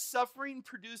 Knowing that suffering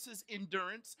produces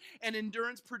endurance, and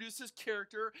endurance produces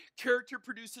character, character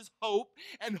produces hope,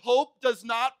 and hope does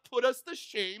not put us to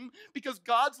shame, because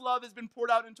God's love has been poured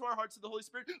out into our hearts through the Holy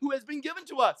Spirit who has been given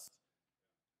to us.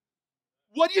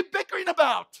 What are you bickering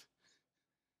about?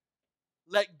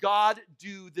 Let God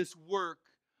do this work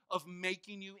of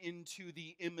making you into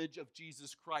the image of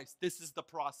Jesus Christ. This is the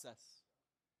process.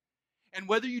 And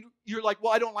whether you're like,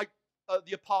 well, I don't like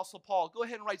the Apostle Paul. Go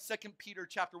ahead and write 2 Peter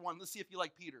chapter 1. Let's see if you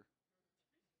like Peter.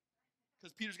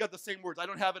 Because Peter's got the same words. I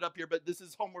don't have it up here, but this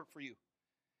is homework for you.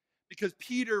 Because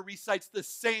Peter recites the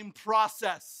same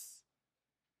process.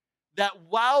 That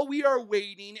while we are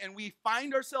waiting and we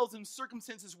find ourselves in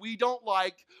circumstances we don't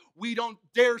like, we don't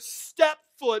dare step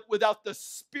foot without the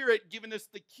Spirit giving us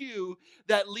the cue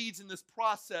that leads in this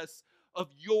process of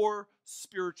your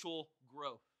spiritual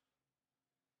growth.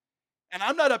 And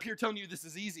I'm not up here telling you this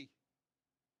is easy.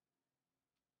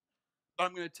 But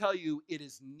I'm going to tell you it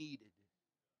is needed.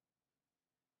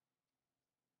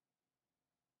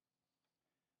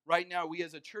 Right now, we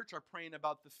as a church are praying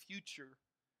about the future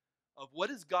of what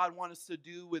does God want us to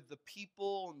do with the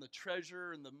people and the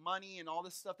treasure and the money and all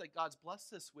this stuff that God's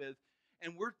blessed us with.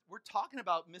 And we're talking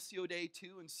about Missio Day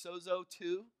 2 and Sozo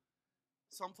 2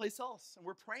 someplace else. And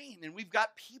we're praying. And we've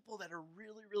got people that are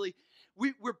really,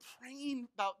 we're praying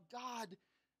about God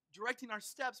directing our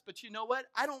steps. But you know what?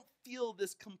 I don't feel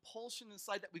this compulsion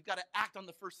inside that we've got to act on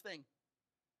the first thing.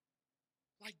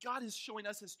 Like God is showing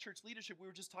us as church leadership. We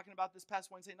were just talking about this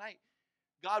past Wednesday night.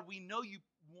 God, we know you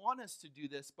want us to do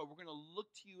this, but we're going to look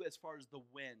to you as far as the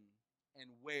when and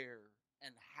where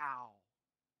and how.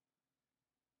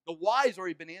 The why's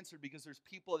already been answered because there's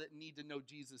people that need to know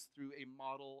Jesus through a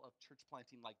model of church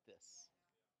planting like this,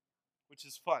 which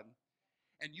is fun.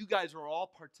 And you guys are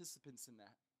all participants in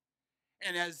that.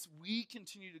 And as we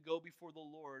continue to go before the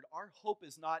Lord, our hope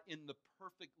is not in the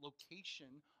perfect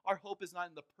location. Our hope is not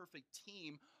in the perfect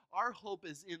team. Our hope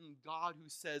is in God who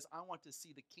says, I want to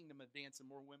see the kingdom advance and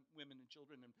more women and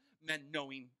children and men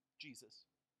knowing Jesus.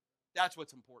 That's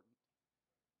what's important.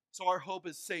 So our hope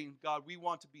is saying, God, we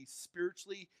want to be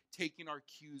spiritually taking our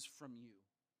cues from you.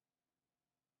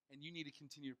 And you need to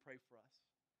continue to pray for us.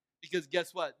 Because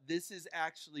guess what? This is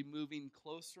actually moving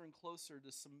closer and closer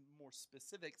to some more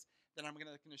specifics that I'm going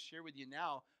to share with you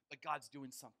now, but God's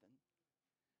doing something.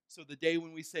 So the day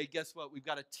when we say, guess what? We've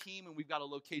got a team and we've got a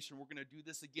location. We're going to do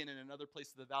this again in another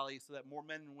place of the valley so that more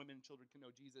men and women and children can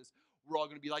know Jesus. We're all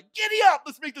going to be like, giddy up,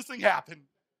 let's make this thing happen.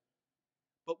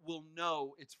 But we'll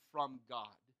know it's from God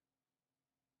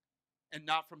and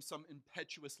not from some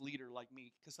impetuous leader like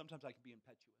me, because sometimes I can be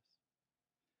impetuous.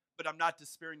 But I'm not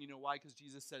despairing. You know why? Because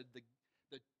Jesus said,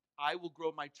 I will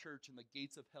grow my church and the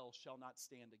gates of hell shall not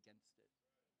stand against it.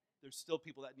 There's still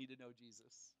people that need to know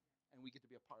Jesus, and we get to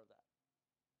be a part of that.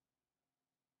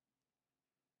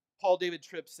 Paul David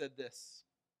Tripp said this: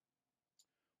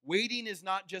 waiting is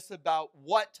not just about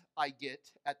what I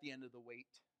get at the end of the wait,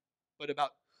 but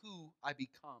about who I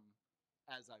become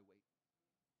as I wait.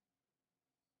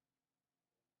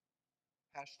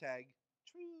 Hashtag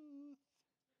truth.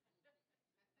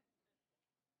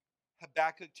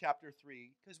 Habakkuk chapter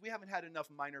 3, because we haven't had enough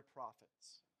minor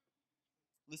prophets.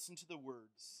 Listen to the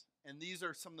words. And these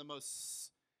are some of the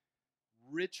most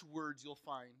rich words you'll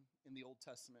find in the Old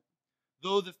Testament.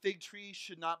 Though the fig tree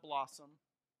should not blossom,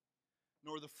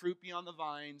 nor the fruit be on the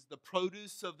vines, the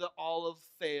produce of the olive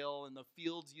fail, and the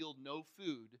fields yield no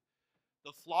food,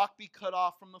 the flock be cut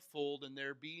off from the fold, and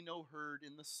there be no herd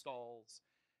in the stalls,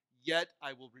 yet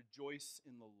I will rejoice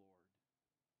in the Lord.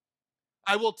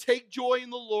 I will take joy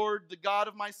in the Lord, the God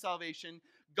of my salvation.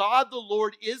 God the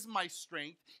Lord is my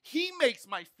strength. He makes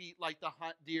my feet like the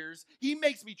deer's. He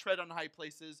makes me tread on high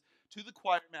places. To the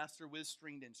choir master with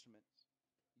stringed instruments.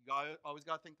 You always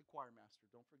got to thank the choir master.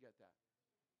 Don't forget that.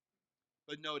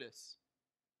 But notice,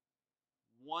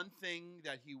 one thing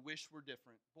that he wished were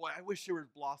different. Boy, I wish there was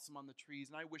blossom on the trees,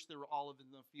 and I wish there were olive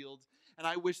in the fields, and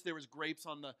I wish there was grapes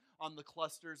on the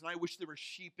clusters, and I wish there were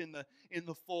sheep in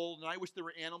the fold, and I wish there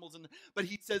were animals in the. But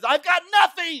he says, I've got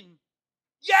nothing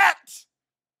yet.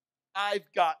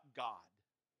 I've got God.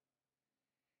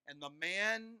 And the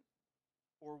man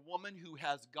or woman who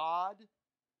has God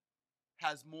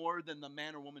has more than the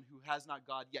man or woman who has not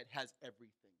God yet has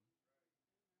everything.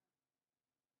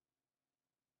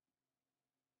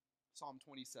 Psalm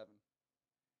 27.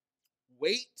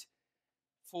 Wait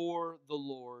for the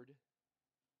Lord.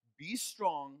 Be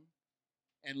strong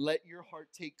and let your heart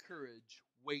take courage.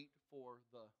 Wait for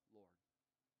the Lord.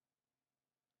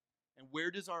 And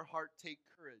where does our heart take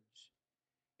courage?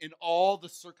 In all the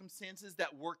circumstances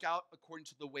that work out according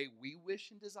to the way we wish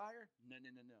and desire? No.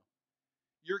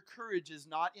 Your courage is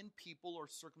not in people or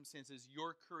circumstances.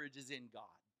 Your courage is in God.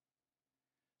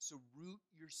 So root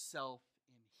yourself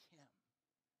in Him.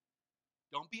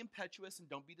 Don't be impetuous and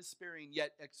don't be despairing,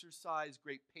 yet exercise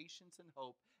great patience and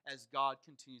hope as God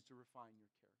continues to refine your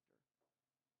character.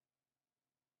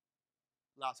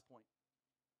 Last point.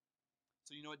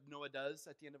 So you know what Noah does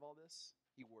at the end of all this?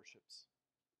 He worships.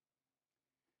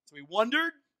 So he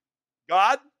wondered,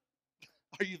 God,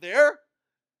 are you there?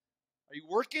 Are you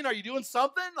working? Are you doing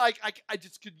something? Like, I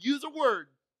just could use a word.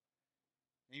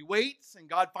 And he waits, and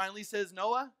God finally says,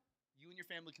 Noah, you and your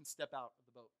family can step out of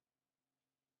the boat.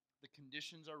 The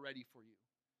conditions are ready for you.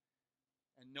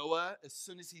 And Noah, as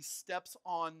soon as he steps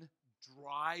on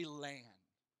dry land,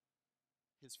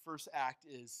 his first act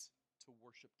is to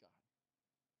worship God.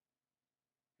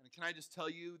 And can I just tell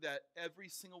you that every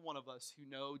single one of us who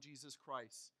know Jesus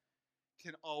Christ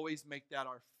can always make that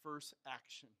our first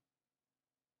action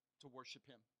to worship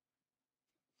him.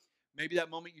 Maybe that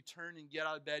moment you turn and get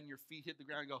out of bed and your feet hit the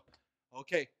ground and go,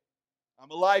 okay, I'm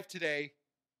alive today.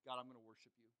 God, I'm going to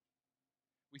worship you.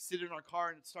 We sit in our car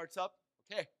and it starts up.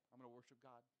 Okay, I'm going to worship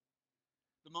God.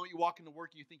 The moment you walk into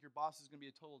work and you think your boss is going to be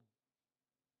a total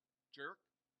jerk,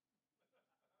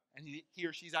 and he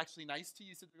or she's actually nice to you,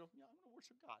 you sit there and go, yeah, I'm going to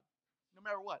worship God, no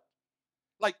matter what.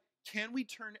 Like, can we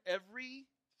turn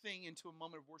everything into a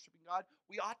moment of worshiping God?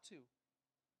 We ought to.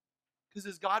 Because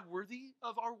is God worthy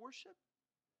of our worship?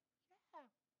 Yeah.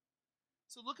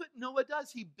 So look what Noah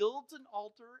does. He builds an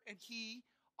altar and he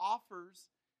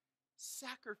offers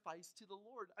sacrifice to the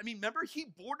Lord. I mean, remember, he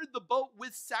boarded the boat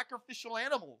with sacrificial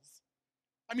animals.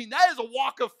 I mean, that is a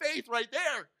walk of faith right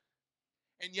there.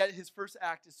 And yet his first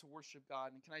act is to worship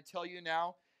God. And can I tell you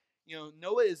now,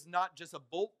 Noah is not just a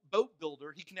boat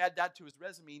builder. He can add that to his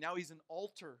resume. Now he's an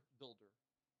altar builder.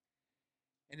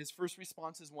 And his first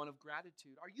response is one of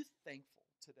gratitude. Are you thankful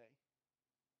today?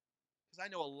 Because I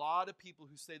know a lot of people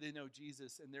who say they know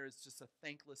Jesus and there is just a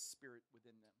thankless spirit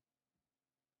within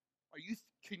them.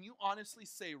 Can you honestly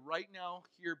say right now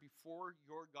here before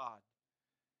your God,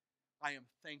 I am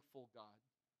thankful, God.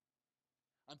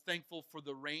 I'm thankful for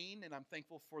the rain and I'm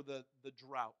thankful for the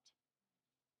drought.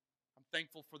 I'm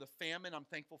thankful for the famine. I'm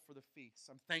thankful for the feast.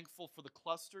 I'm thankful for the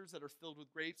clusters that are filled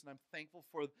with grapes, and I'm thankful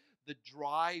for the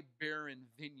dry, barren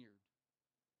vineyard.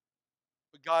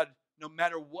 But God, no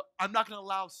matter what, I'm not going to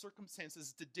allow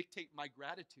circumstances to dictate my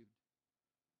gratitude.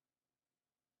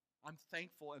 I'm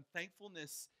thankful, and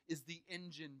thankfulness is the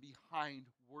engine behind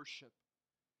worship.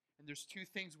 And there's two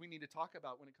things we need to talk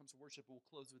about when it comes to worship. We'll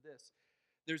close with this.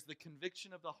 There's the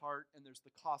conviction of the heart, and there's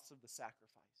the cost of the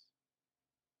sacrifice.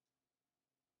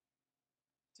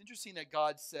 It's interesting that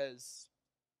God says,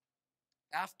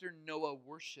 after Noah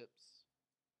worships,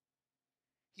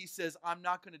 he says, I'm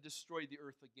not going to destroy the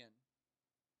earth again.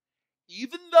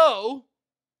 Even though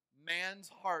man's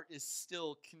heart is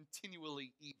still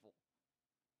continually evil.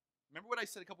 Remember what I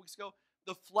said a couple weeks ago?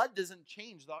 The flood doesn't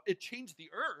change. It changed the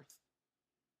earth.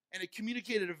 And it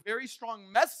communicated a very strong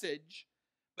message,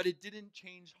 but it didn't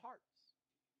change hearts.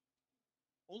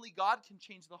 Only God can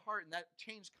change the heart, and that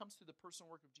change comes through the personal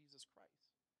work of Jesus Christ.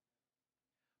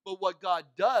 But what God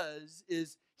does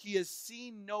is he has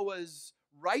seen Noah's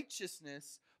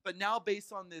righteousness, but now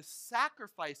based on this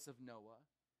sacrifice of Noah,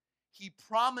 he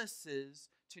promises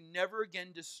to never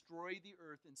again destroy the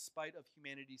earth in spite of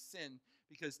humanity's sin,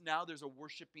 because now there's a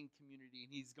worshiping community,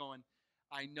 and he's going,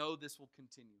 I know this will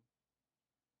continue.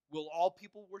 Will all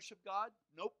people worship God?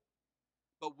 Nope.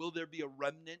 But will there be a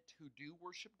remnant who do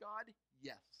worship God?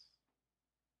 Yes.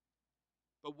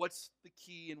 But what's the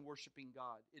key in worshiping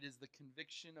God? It is the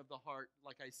conviction of the heart,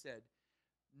 like I said.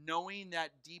 Knowing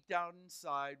that deep down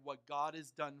inside what God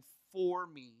has done for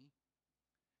me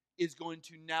is going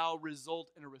to now result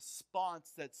in a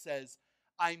response that says,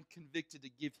 I'm convicted to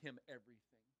give him everything.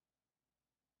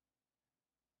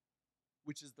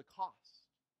 Which is the cost.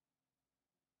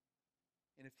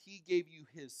 And if he gave you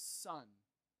his son,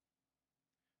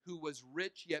 who was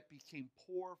rich yet became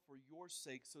poor for your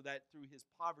sake, so that through his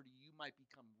poverty you might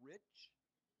become rich,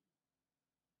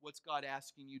 what's God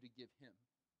asking you to give him?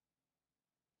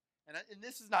 And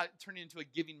this is not turning into a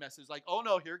giving message like, oh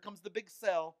no, here comes the big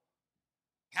sell.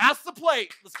 Pass the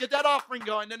plate. Let's get that offering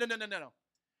going. No.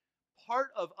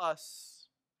 Part of us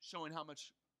showing how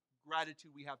much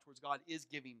gratitude we have towards God is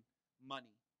giving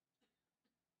money.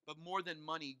 But more than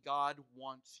money, God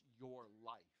wants your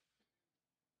life.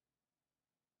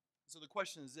 So the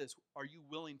question is this: are you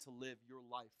willing to live your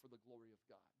life for the glory of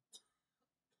God?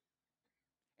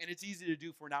 And it's easy to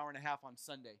do for an hour and a half on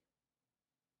Sunday.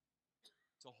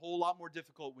 It's a whole lot more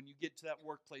difficult when you get to that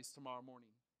workplace tomorrow morning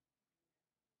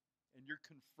and you're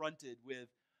confronted with,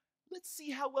 let's see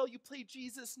how well you play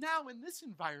Jesus now in this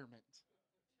environment.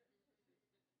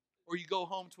 Or you go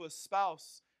home to a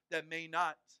spouse that may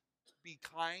not be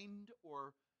kind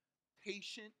or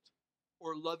patient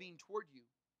or loving toward you.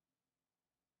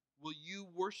 Will you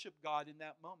worship God in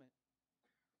that moment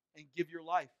and give your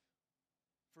life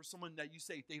for someone that you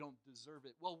say they don't deserve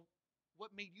it? Well,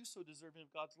 what made you so deserving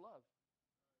of God's love?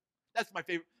 That's my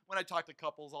favorite. When I talk to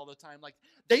couples all the time, like,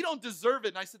 they don't deserve it.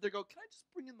 And I sit there and go, can I just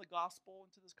bring in the gospel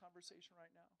into this conversation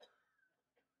right now?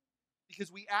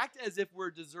 Because we act as if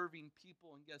we're deserving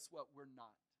people, and guess what? We're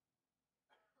not.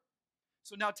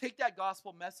 So now take that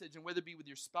gospel message, and whether it be with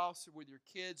your spouse or with your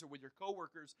kids or with your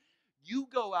coworkers, you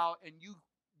go out and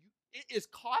it is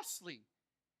costly.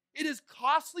 It is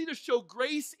costly to show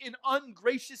grace in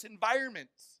ungracious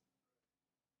environments.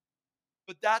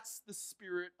 But that's the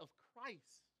Spirit of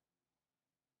Christ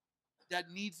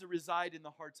that needs to reside in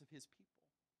the hearts of his people.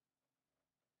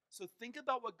 So think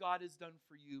about what God has done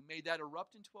for you. May that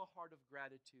erupt into a heart of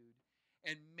gratitude.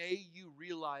 And may you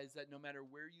realize that no matter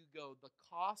where you go, the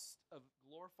cost of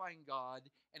glorifying God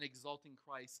and exalting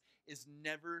Christ is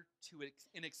never too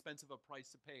inexpensive a price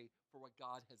to pay for what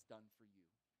God has done for you.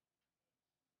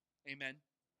 Amen.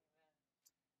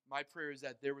 My prayer is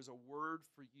that there was a word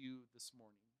for you this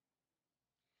morning.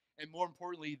 And more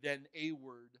importantly than a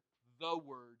word, the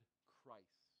word Christ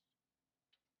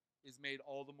is made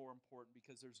all the more important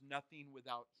because there's nothing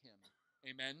without him.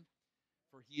 Amen.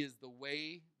 For he is the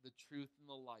way, the truth, and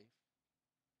the life.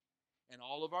 And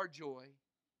all of our joy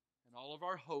and all of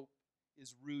our hope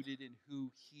is rooted in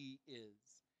who he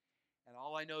is. And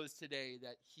all I know is today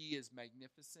that he is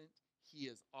magnificent, he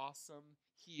is awesome,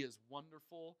 he is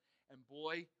wonderful, and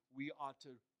boy, we ought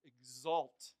to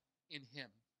exalt in him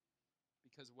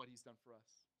because of what he's done for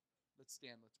us. Let's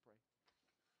stand, let's pray.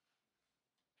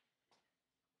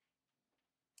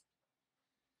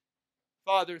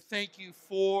 Father, thank you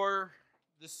for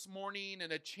this morning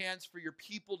and a chance for your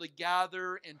people to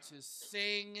gather and to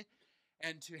sing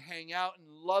and to hang out and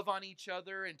love on each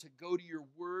other and to go to your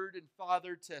word. And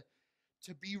Father,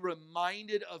 to be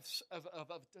reminded of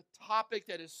the topic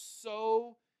that is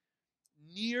so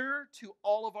near to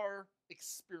all of our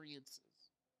experiences.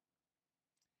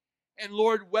 And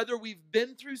Lord, whether we've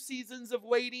been through seasons of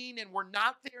waiting and we're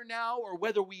not there now, or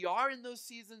whether we are in those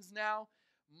seasons now,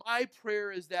 my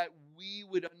prayer is that we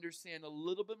would understand a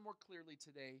little bit more clearly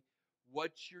today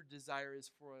what your desire is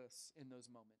for us in those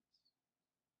moments.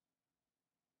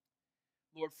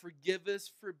 Lord, forgive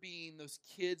us for being those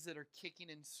kids that are kicking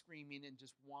and screaming and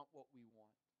just want what we want.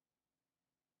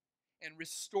 And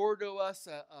restore to us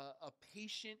a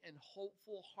patient and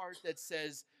hopeful heart that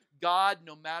says, God,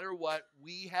 no matter what,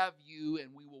 we have you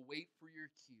and we will wait for your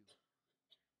cue.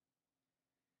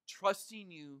 Trusting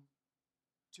you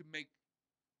to make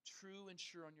true and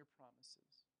sure on your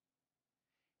promises.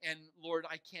 And Lord,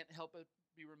 I can't help but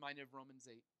be reminded of Romans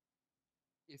 8.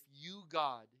 If you,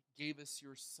 God, gave us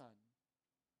your Son,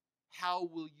 how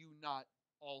will you not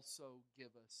also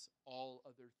give us all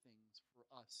other things for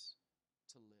us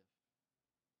to live?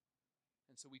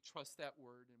 And so we trust that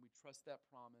word and we trust that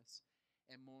promise.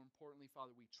 And more importantly,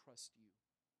 Father, we trust you.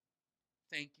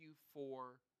 Thank you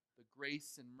for the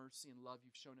grace and mercy and love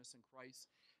you've shown us in Christ.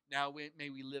 Now may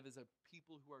we live as a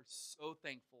people who are so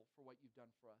thankful for what you've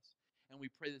done for us. And we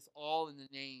pray this all in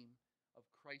the name of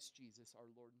Christ Jesus, our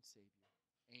Lord and Savior.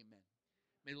 Amen.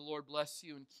 May the Lord bless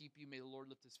you and keep you. May the Lord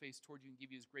lift his face toward you and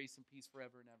give you his grace and peace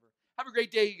forever and ever. Have a great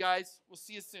day, you guys. We'll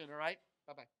see you soon, all right?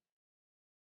 Bye-bye.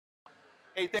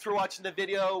 Hey, thanks for watching the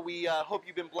video. We hope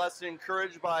you've been blessed and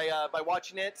encouraged by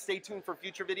watching it. Stay tuned for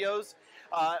future videos.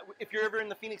 If you're ever in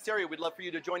the Phoenix area, we'd love for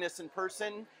you to join us in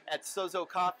person at Sozo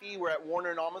Coffee. We're at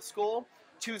Warner and Alma School.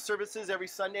 2 services every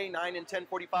Sunday, 9 and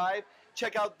 10:45.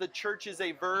 Check out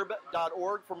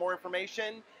thechurchisaverb.org for more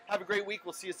information. Have a great week.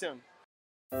 We'll see you soon.